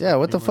invite us? Yeah,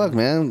 what the fuck,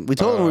 man? We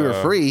told him we were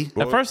free.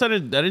 At first, I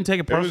didn't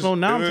take it personal.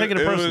 Now I'm taking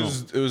it personal.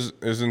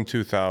 It was in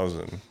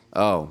 2000.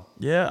 Oh.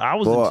 Yeah, I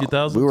was Well, in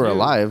 2000. we were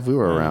alive. We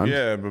were around.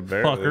 Yeah, but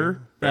barely. Fucker.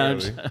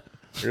 Barely.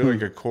 You're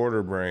like a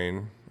quarter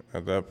brain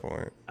at that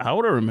point. I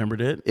would have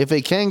remembered it. If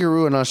a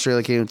kangaroo in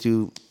Australia came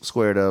to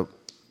squared up,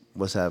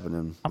 what's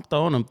happening? I'm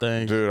throwing them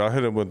things. Dude, I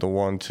hit him with the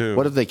 1-2.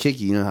 What if they kick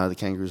you? You know how the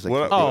kangaroos like.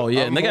 What- Oh,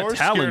 yeah, I'm and they got more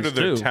scared talons, of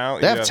their too. tal-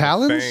 They have the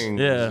talons? fangs,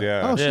 Yeah.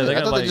 yeah. Oh shit! they I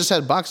got, thought like- they just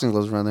had boxing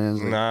gloves around their hands.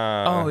 Like,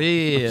 Nah. Oh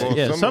yeah.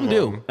 Well, Some of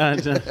do.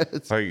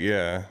 Like,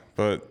 yeah,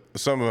 but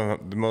some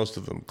of them, most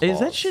of them. Is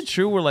that claws. shit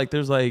true? Where like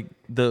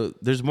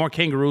there's more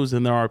kangaroos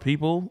than there are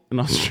people in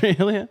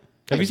Australia?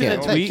 Have you seen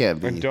that That tweet?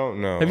 can't I be.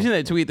 don't know. Have you seen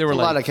that tweet? They were a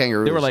like lot of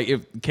kangaroos. They were like,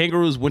 if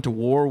kangaroos went to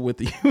war with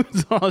the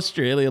humans in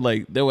Australia,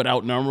 like they would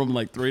outnumber them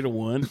like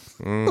 3-1.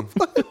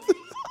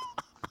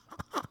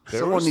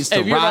 Someone needs to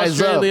Hey, if you're in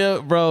rise up.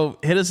 Australia, bro,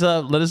 hit us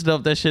up. Let us know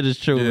if that shit is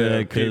true, Yeah,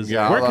 man. Because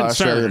yeah, All we're the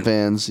Australian concerned.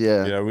 fans,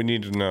 yeah, Yeah, we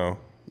need to know.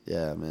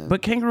 man.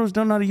 But kangaroos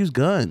don't know how to use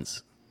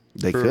guns.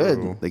 They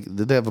True. could.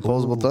 Did they have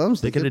opposable thumbs?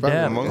 They could probably.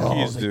 adapt.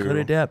 Monkeys They do. could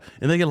adapt,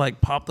 and they could like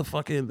pop the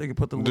fucking. They could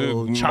put the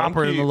little Dude,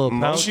 chopper in the little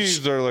pouch.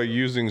 monkeys are like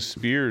using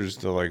spears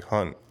to like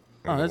hunt.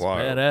 Oh, in the that's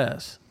wild.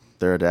 badass.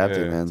 They're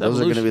adapting, Yeah. man. It's Those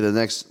are going to be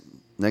evolution.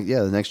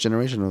 the next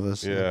generation of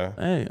us. Yeah.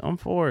 Hey, I'm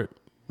for it.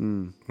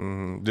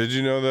 Did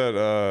you know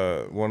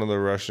that one of the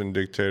Russian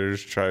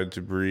dictators tried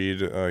to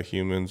breed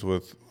humans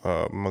with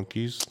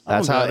monkeys?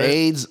 That's Oh, how got it.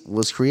 AIDS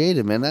was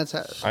created, man. That's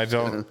how. I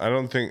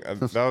don't think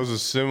that was a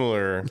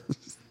similar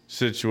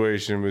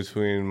situation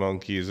between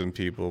monkeys and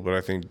people, but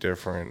I think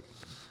different.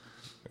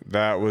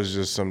 That was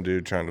just some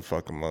dude trying to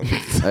fuck a monkey.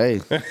 Hey,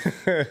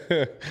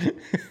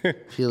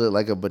 feel it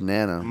like a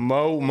banana.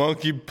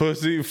 Monkey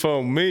pussy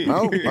for me.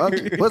 Oh,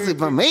 pussy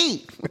for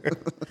me.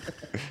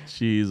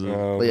 Jesus.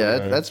 Oh, But yeah,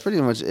 man. that's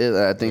pretty much it.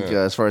 I think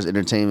as far as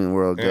entertainment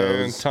world And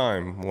goes,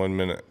 time, 1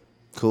 minute.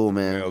 cool,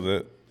 man. Nailed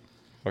it.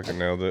 Fucking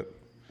nailed it.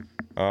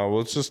 Well,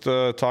 let's just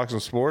talk some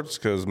sports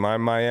because my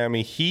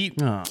Miami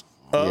Heat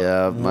Oh.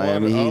 Yeah,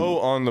 Miami 1-0 Heat.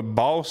 on the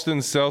Boston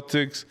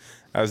Celtics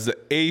as the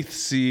 8th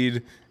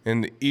seed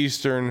in the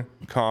Eastern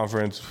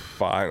Conference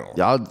Final.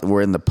 Y'all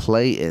were in the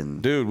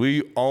play-in. Dude,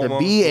 we almost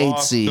be 8th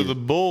lost seed. to the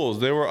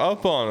Bulls. They were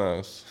up on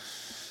us.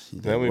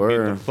 Then we beat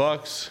were. the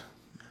Bucks.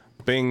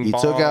 Bing You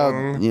bong. took out,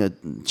 Down a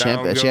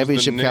goes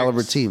championship the caliber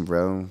Knicks. team,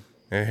 bro.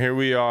 And here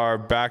we are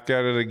back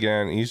at it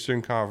again.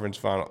 Eastern Conference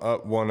Final,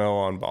 up 1-0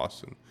 on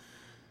Boston.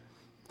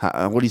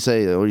 What do you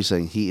say? What are you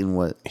saying? Heat and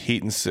what?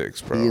 Heat and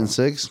 6, bro. Heat and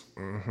 6?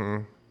 Mm-hmm.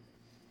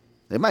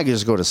 They might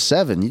just go to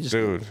 7. You just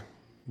Dude,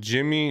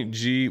 Jimmy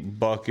G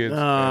buckets, and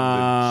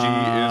the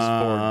G is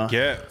for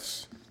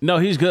gets. No,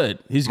 he's good.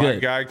 He's My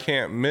good. guy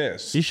can't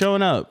miss. He's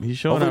showing up. He's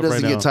showing hopefully up he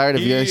right doesn't now. get tired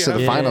if he gets to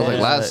the Yeah. finals like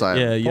last time.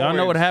 Yeah, y'all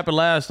know what Points. happened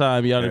last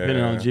time. Y'all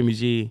depending on Yeah. Jimmy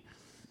G.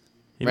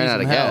 He Ran needs out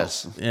some of help.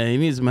 gas. Yeah, he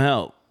needs some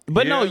help.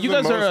 But He no, has you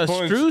the guys are most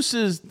points. Struce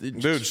is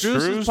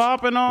Dude,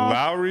 popping off.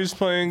 Lowry's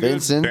playing good.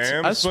 Vincent.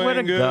 Bam's I swear to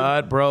playing good.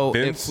 God, bro.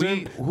 Vincent,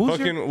 If we, who's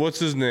fucking, your, what's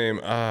his name?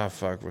 What's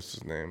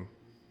his name?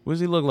 what does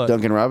he look like?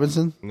 Duncan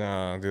Robinson?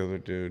 Nah, the other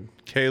dude.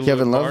 Caleb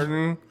Kevin Love?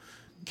 Martin.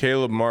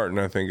 Caleb Martin,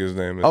 I think his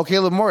name is. Oh,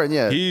 Caleb Morton,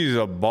 yeah. He's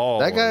a ball,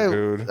 That guy,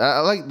 dude.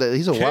 I like that.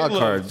 He's a wild Caleb,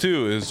 card.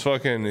 too, is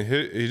fucking,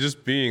 he's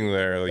just being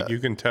there. Like, you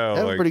can tell. They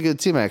have like, a pretty good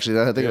team, actually.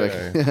 I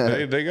think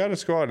yeah, they got a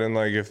squad, and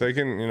like if they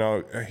can,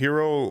 a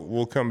Hero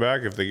will come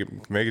back if they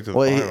can make it to the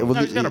Well, finals.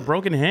 No, he's got a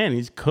broken hand.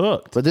 He's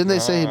cooked. But didn't they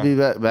say he'd be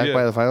back yeah.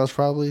 by the finals,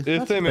 probably? if they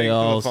what make it they to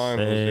all the finals,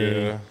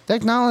 say. yeah.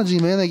 Technology,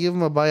 man. They give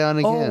him a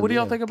bionic Oh, hand. what do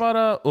y'all yeah. think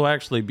about well,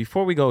 actually,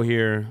 before we go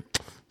here,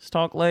 let's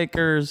talk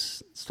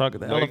Lakers. Let's talk the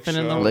Lake elephant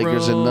in the show. room.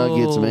 Lakers and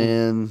Nuggets,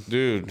 man.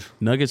 Dude,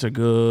 Nuggets are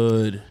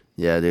good.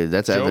 Yeah, dude,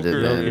 that's Joker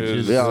evident, man.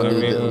 is- We all I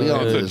knew mean, that. We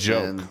all it's knew a this,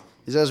 joke. man.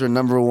 These guys were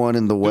number one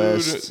in the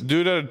West.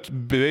 Dude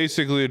had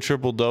basically a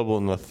triple double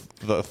in the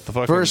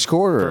fucking First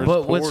quarter.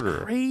 But what's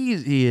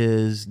crazy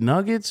is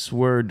Nuggets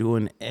were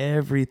doing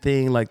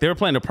everything. Like they were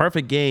playing a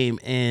perfect game,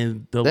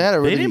 and they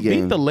didn't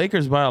beat the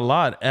Lakers by a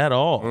lot at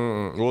all.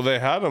 Well, they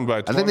had them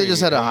by 20. I think they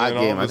just had a hot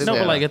game. No,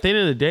 but like at the end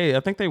of the day, I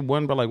think they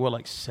won by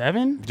like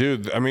 7.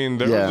 Dude, I mean,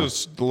 there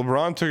was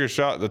LeBron took a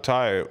shot to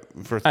tie it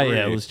for 3. Oh,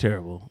 yeah, it was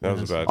terrible. That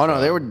was a bad. Oh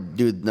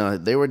no,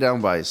 they were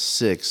down by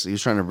 6. He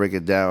was trying to break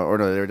it down, or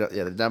no, they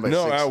were down by 6.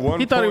 No, at one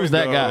he thought he was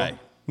that though, guy.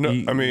 No,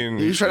 I mean,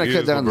 he was trying to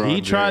cut down. LeBron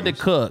He tried to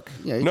cook.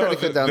 Yeah, he tried to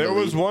cut down. There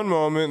was one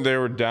moment they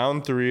were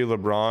down 3.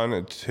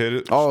 LeBron hit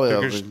it. Oh, yeah.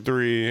 Took a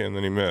 3, and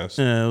then he missed.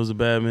 Yeah, it was a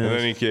bad miss. And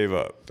then he gave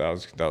up.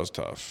 That was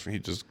tough. He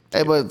just.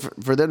 Hey, but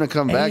for them to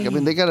come back, I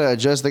mean, they gotta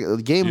adjust.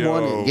 Game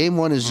one. Game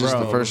one is just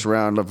the first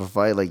round of a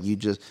fight. Like you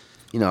just,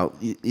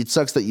 it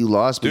sucks that you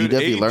lost, but you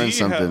definitely learned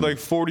something. Had like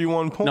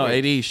 41 points. No,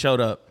 AD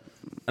showed up.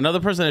 Another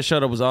person that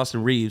showed up was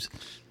Austin Reeves.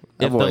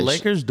 If the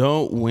Lakers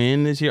don't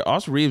win this year,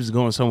 Austin Reeves is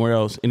going somewhere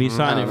else, and he's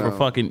signing for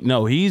fucking.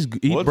 No, he's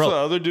What's broke. the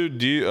other dude?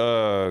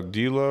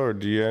 D'Lo or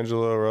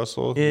D'Angelo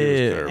Russell?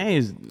 Yeah,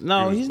 he's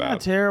not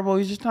terrible.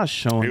 He's just not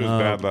showing up. He was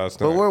bad last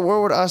night. But where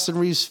would Austin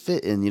Reeves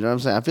fit in? You know what I'm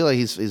saying? I feel like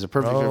he's a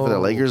perfect fit for the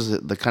Lakers,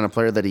 the kind of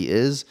player that he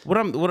is.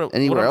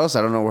 Anywhere else,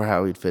 I don't know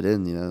how he'd fit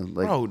in.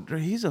 Bro,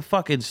 he's a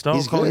fucking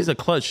stone cold. He's a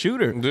clutch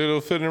shooter. Dude,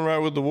 he'll fit in right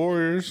with the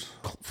Warriors.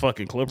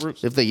 Fucking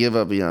Clippers. If they give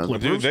up,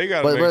 Dude, they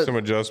got to make some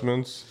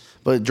adjustments.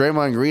 But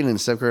Draymond Green and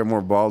Steph Curry are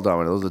more ball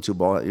dominant. Those are the two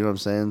ball. You know what I'm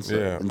saying? So,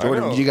 Yeah.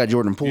 And you got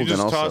Jordan Poole. You just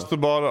then also tossed the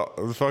ball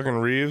to fucking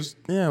Reeves.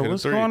 Yeah,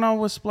 what's going on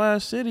with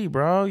Splash City,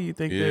 bro? You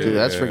think Dude,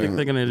 that's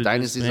freaking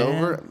dynasty's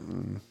over?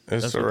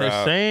 That's what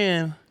they're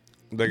saying.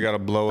 They got to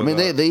blow it. I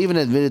mean, they even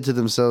admitted to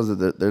themselves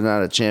that they're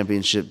not a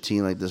championship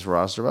team like this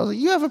roster. But I was like,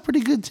 you have a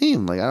pretty good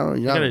team. Like I don't know,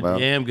 you got a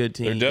damn good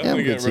team. They're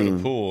definitely getting rid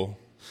of Poole.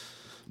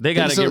 They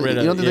got to get rid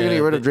of. You don't think they're gonna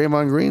get rid of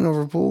Draymond Green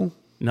over Poole?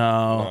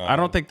 No, I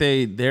don't think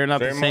they're not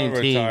the same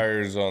team.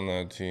 Retires on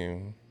that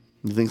team.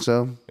 You think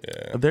so?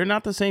 Yeah. They're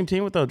not the same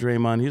team without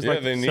Draymond. He's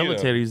like the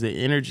facilitator. He's the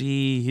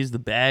energy. He's the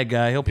bad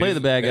guy. He'll play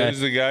the bad guy. He's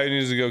the guy who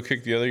needs to go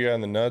kick the other guy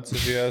in the nuts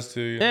if he has to.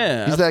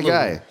 Yeah, he's that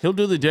guy. He'll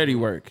do the dirty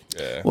work.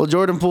 Yeah. Well,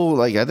 Jordan Poole,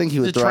 like I think he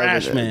would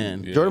thrive. Trash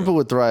man. Jordan Poole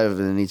would thrive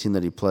in any team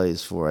that he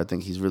plays for. I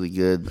think he's really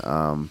good.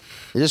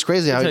 It's just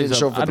crazy how he didn't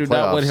show up for the playoffs. I do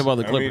not want him on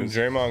the Clippers.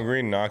 I mean, Draymond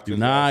Green knocked his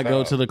ass out.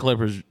 Go to the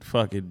Clippers.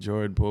 Fucking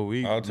Jordan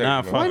Poole. I'll take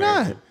him. Why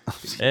not?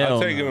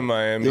 I'll take him in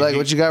Miami. You like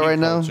what you got right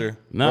now?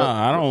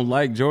 Nah, I don't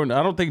like Jordan.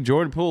 I don't think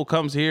Jordan Poole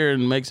comes here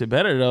and makes it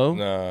better though.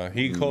 Nah,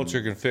 Heat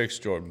culture can fix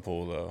Jordan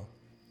Poole though.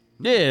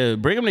 Yeah,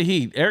 bring him to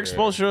Heat. Eric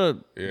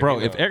Spoelstra, bro.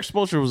 If Eric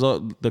Spoelstra was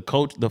the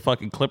coach, the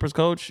fucking Clippers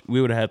coach,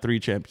 we would have had 3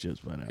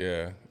 championships by now.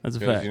 Yeah, that's a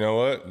fact. You know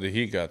what? The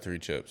Heat got 3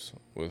 chips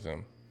with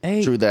him.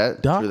 Hey, true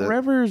that. Doc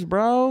Rivers,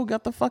 bro,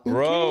 got the fucking.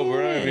 Bro,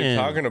 we're not even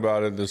talking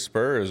about it. The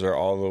Spurs are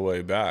all the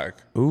way back.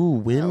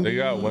 Ooh, They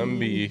got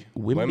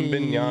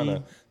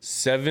Wembenyama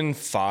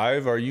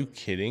 7'5". Are you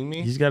kidding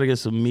me? He's got to get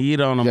some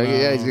meat on him.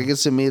 Yeah, he's gonna get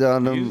some meat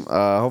on him.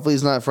 Hopefully,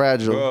 he's not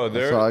fragile. Bro,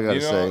 that's all I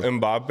gotta say.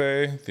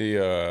 Mbappe,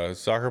 the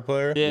soccer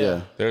player.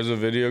 Yeah. There's a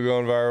video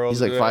going viral.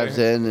 He's like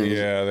 5'10".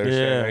 Yeah, they're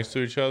standing next to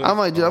each other. I'm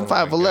like, dude, I'm 5'11".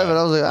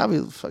 I was like, I'll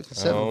be fucking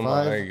 7'5". Oh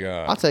my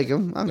god, I'll take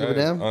him. I don't give a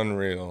damn.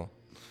 Unreal.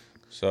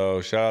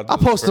 So shout out to I'll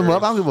post him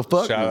up. I don't give a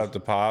fuck. Shout out to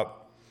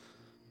Pop.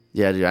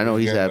 Yeah, dude. I know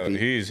he's happy.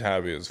 He's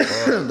happy as fuck.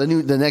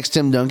 the next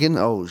Tim Duncan.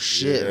 Oh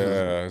shit.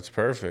 Yeah, it's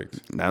perfect.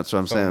 That's what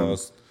I'm saying.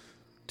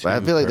 But I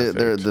feel like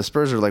the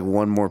Spurs are like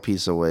one more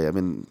piece away. I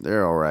mean,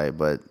 they're all right,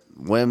 but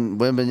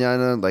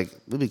Wembanyama, like,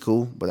 it'd be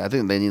cool. But I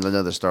think they need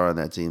another star on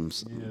that team.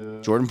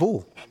 Yeah. Jordan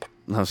Poole.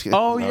 No, I was kidding.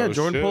 Oh yeah,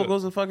 Jordan Poole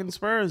goes to fucking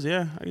Spurs.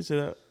 Yeah, I can see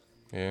that.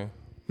 Yeah.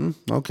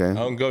 Okay.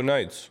 Go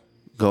Knights.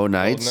 Go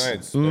Knights. Go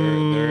Knights.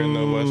 They're in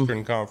the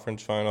Western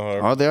Conference Final.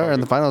 Oh, they are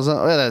in the finals.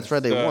 Oh, yeah, that's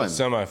right. They won.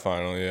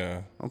 Semifinal,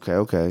 yeah.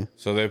 Okay.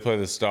 So they play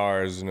the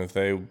Stars, and if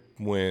they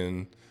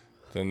win,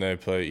 then they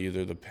play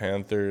either the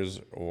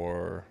Panthers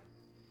or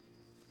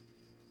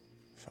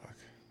I forgot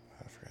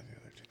the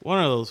other team. One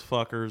of those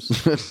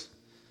fuckers.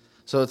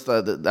 So it's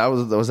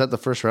was that the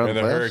first round? And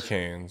of the playoffs?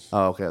 Hurricanes.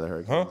 Oh, okay, the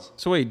Hurricanes. Huh?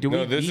 So wait, do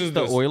we beat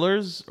the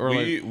Oilers or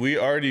we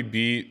already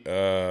beat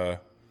the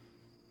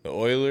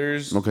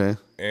Oilers? Okay.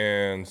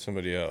 And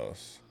somebody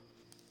else,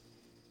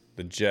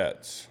 the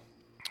Jets.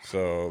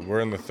 So we're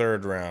in the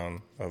 3rd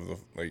round of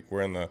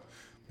we're in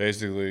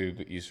basically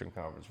the Eastern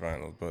Conference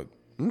Finals, but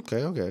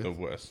okay. The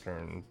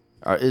Western.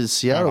 Is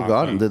Seattle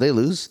gone? Did they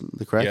lose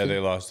the Kraken? Yeah, they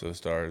lost to the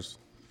Stars.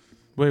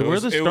 Wait, where are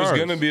the Stars? It was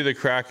going to be the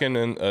Kraken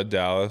in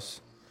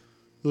Dallas.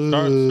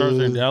 Stars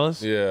are in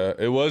Dallas? Yeah,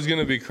 it was going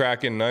to be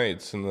Kraken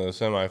Knights in the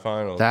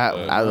semifinals.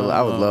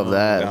 I would love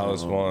that.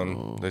 Dallas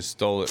won. They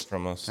stole it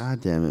from us.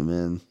 God damn it,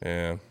 man.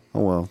 Yeah.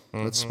 Oh, well.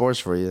 That's sports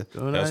for you.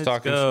 That's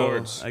talking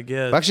sports. I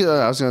guess. Actually,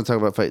 I was going to talk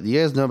about fight. Do you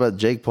guys know about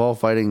Jake Paul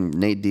fighting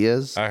Nate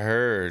Diaz? I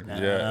heard.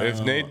 Yeah.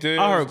 If Nate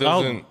Diaz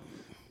doesn't...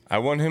 I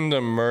want him to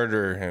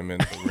murder him in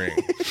the ring.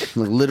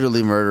 Like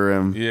literally murder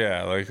him.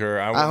 Yeah,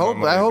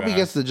 I hope he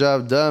gets the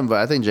job done, but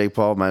I think Jake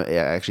Paul might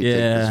actually take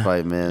this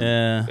fight, man.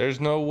 Yeah. There's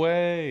no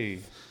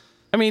way.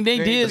 I mean,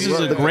 Nate Diaz is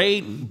a Diaz.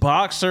 great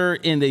boxer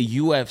in the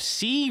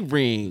UFC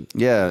ring.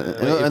 Yeah,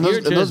 And if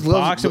you're just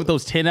boxing with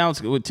those 10-ounce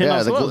gloves,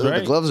 right?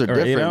 the gloves are Or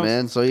 8 different, ounce?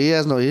 man. So he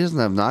doesn't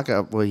have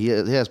knockout. Well, he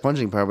has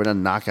punching power, but not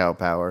knockout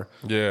power.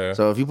 Yeah.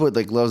 So if you put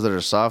like gloves that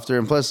are softer,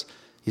 and plus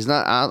he's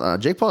not out.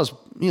 Jake Paul's,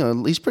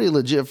 he's pretty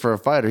legit for a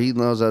fighter. He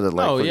knows how to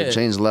fucking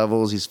change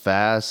levels. He's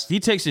fast. He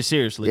takes it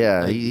seriously.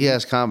 Yeah, he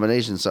has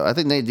combinations. So I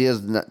think Nate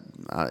Diaz,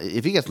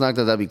 if he gets knocked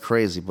out, that'd be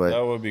crazy. But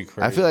That would be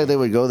crazy. I feel like they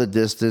would go the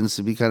distance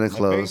to be kind of I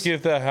close. think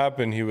if that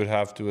happened, he would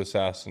have to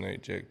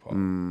assassinate Jake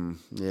Paul.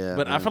 Yeah,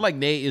 But I feel like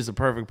Nate is the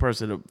perfect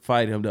person to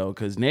fight him, though,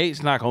 because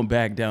Nate's not going to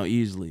back down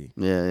easily.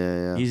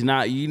 yeah. He's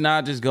not. You're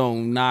not just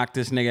going to knock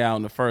this nigga out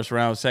in the first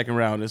round, second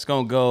round. It's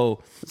going to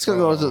go. It's gonna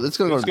go. It's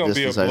gonna It's go gonna the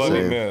be a distance. I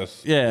bloody say.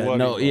 miss. Yeah, Bloody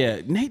no, miss.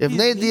 yeah. If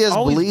Nate Diaz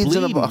always bleeds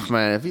in a bleeding. box,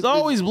 man, if He's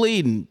always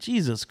bleeding.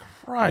 Jesus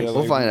Christ.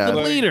 We'll find out.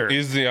 The leader.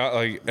 He's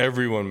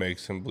everyone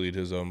makes him bleed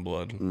his own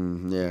blood.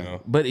 yeah.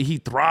 But he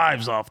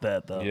thrives off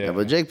that, though. Yeah. Yeah,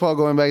 but Jake Paul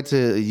going back to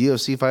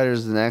UFC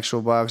fighters and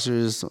actual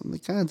boxers,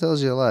 it kind of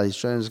tells you a lot. He's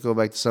trying to just go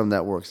back to something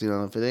that works.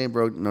 If it ain't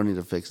broke, no need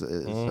to fix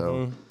it.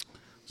 So,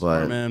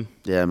 Smart, man.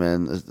 Yeah,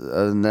 man.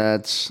 Other than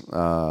that,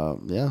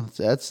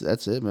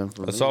 that's it, man.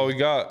 That's all we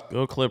got.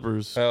 Go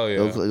Clippers. Hell yeah.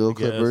 Go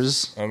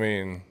Clippers. I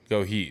mean,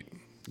 go Heat.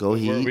 Go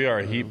Heat. We are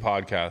a Heat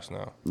podcast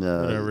now.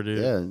 Whatever,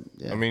 dude.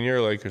 Yeah. I mean, you're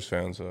a Lakers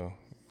fan, so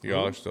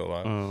y'all are still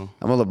alive.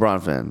 I'm a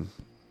LeBron fan.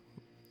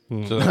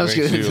 So that makes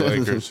kidding. you a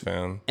Lakers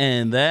fan.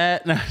 And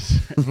that. That's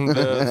been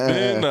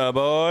the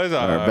boys We're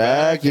are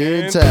back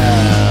in town.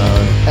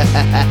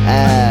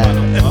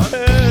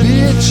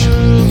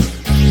 Bitch.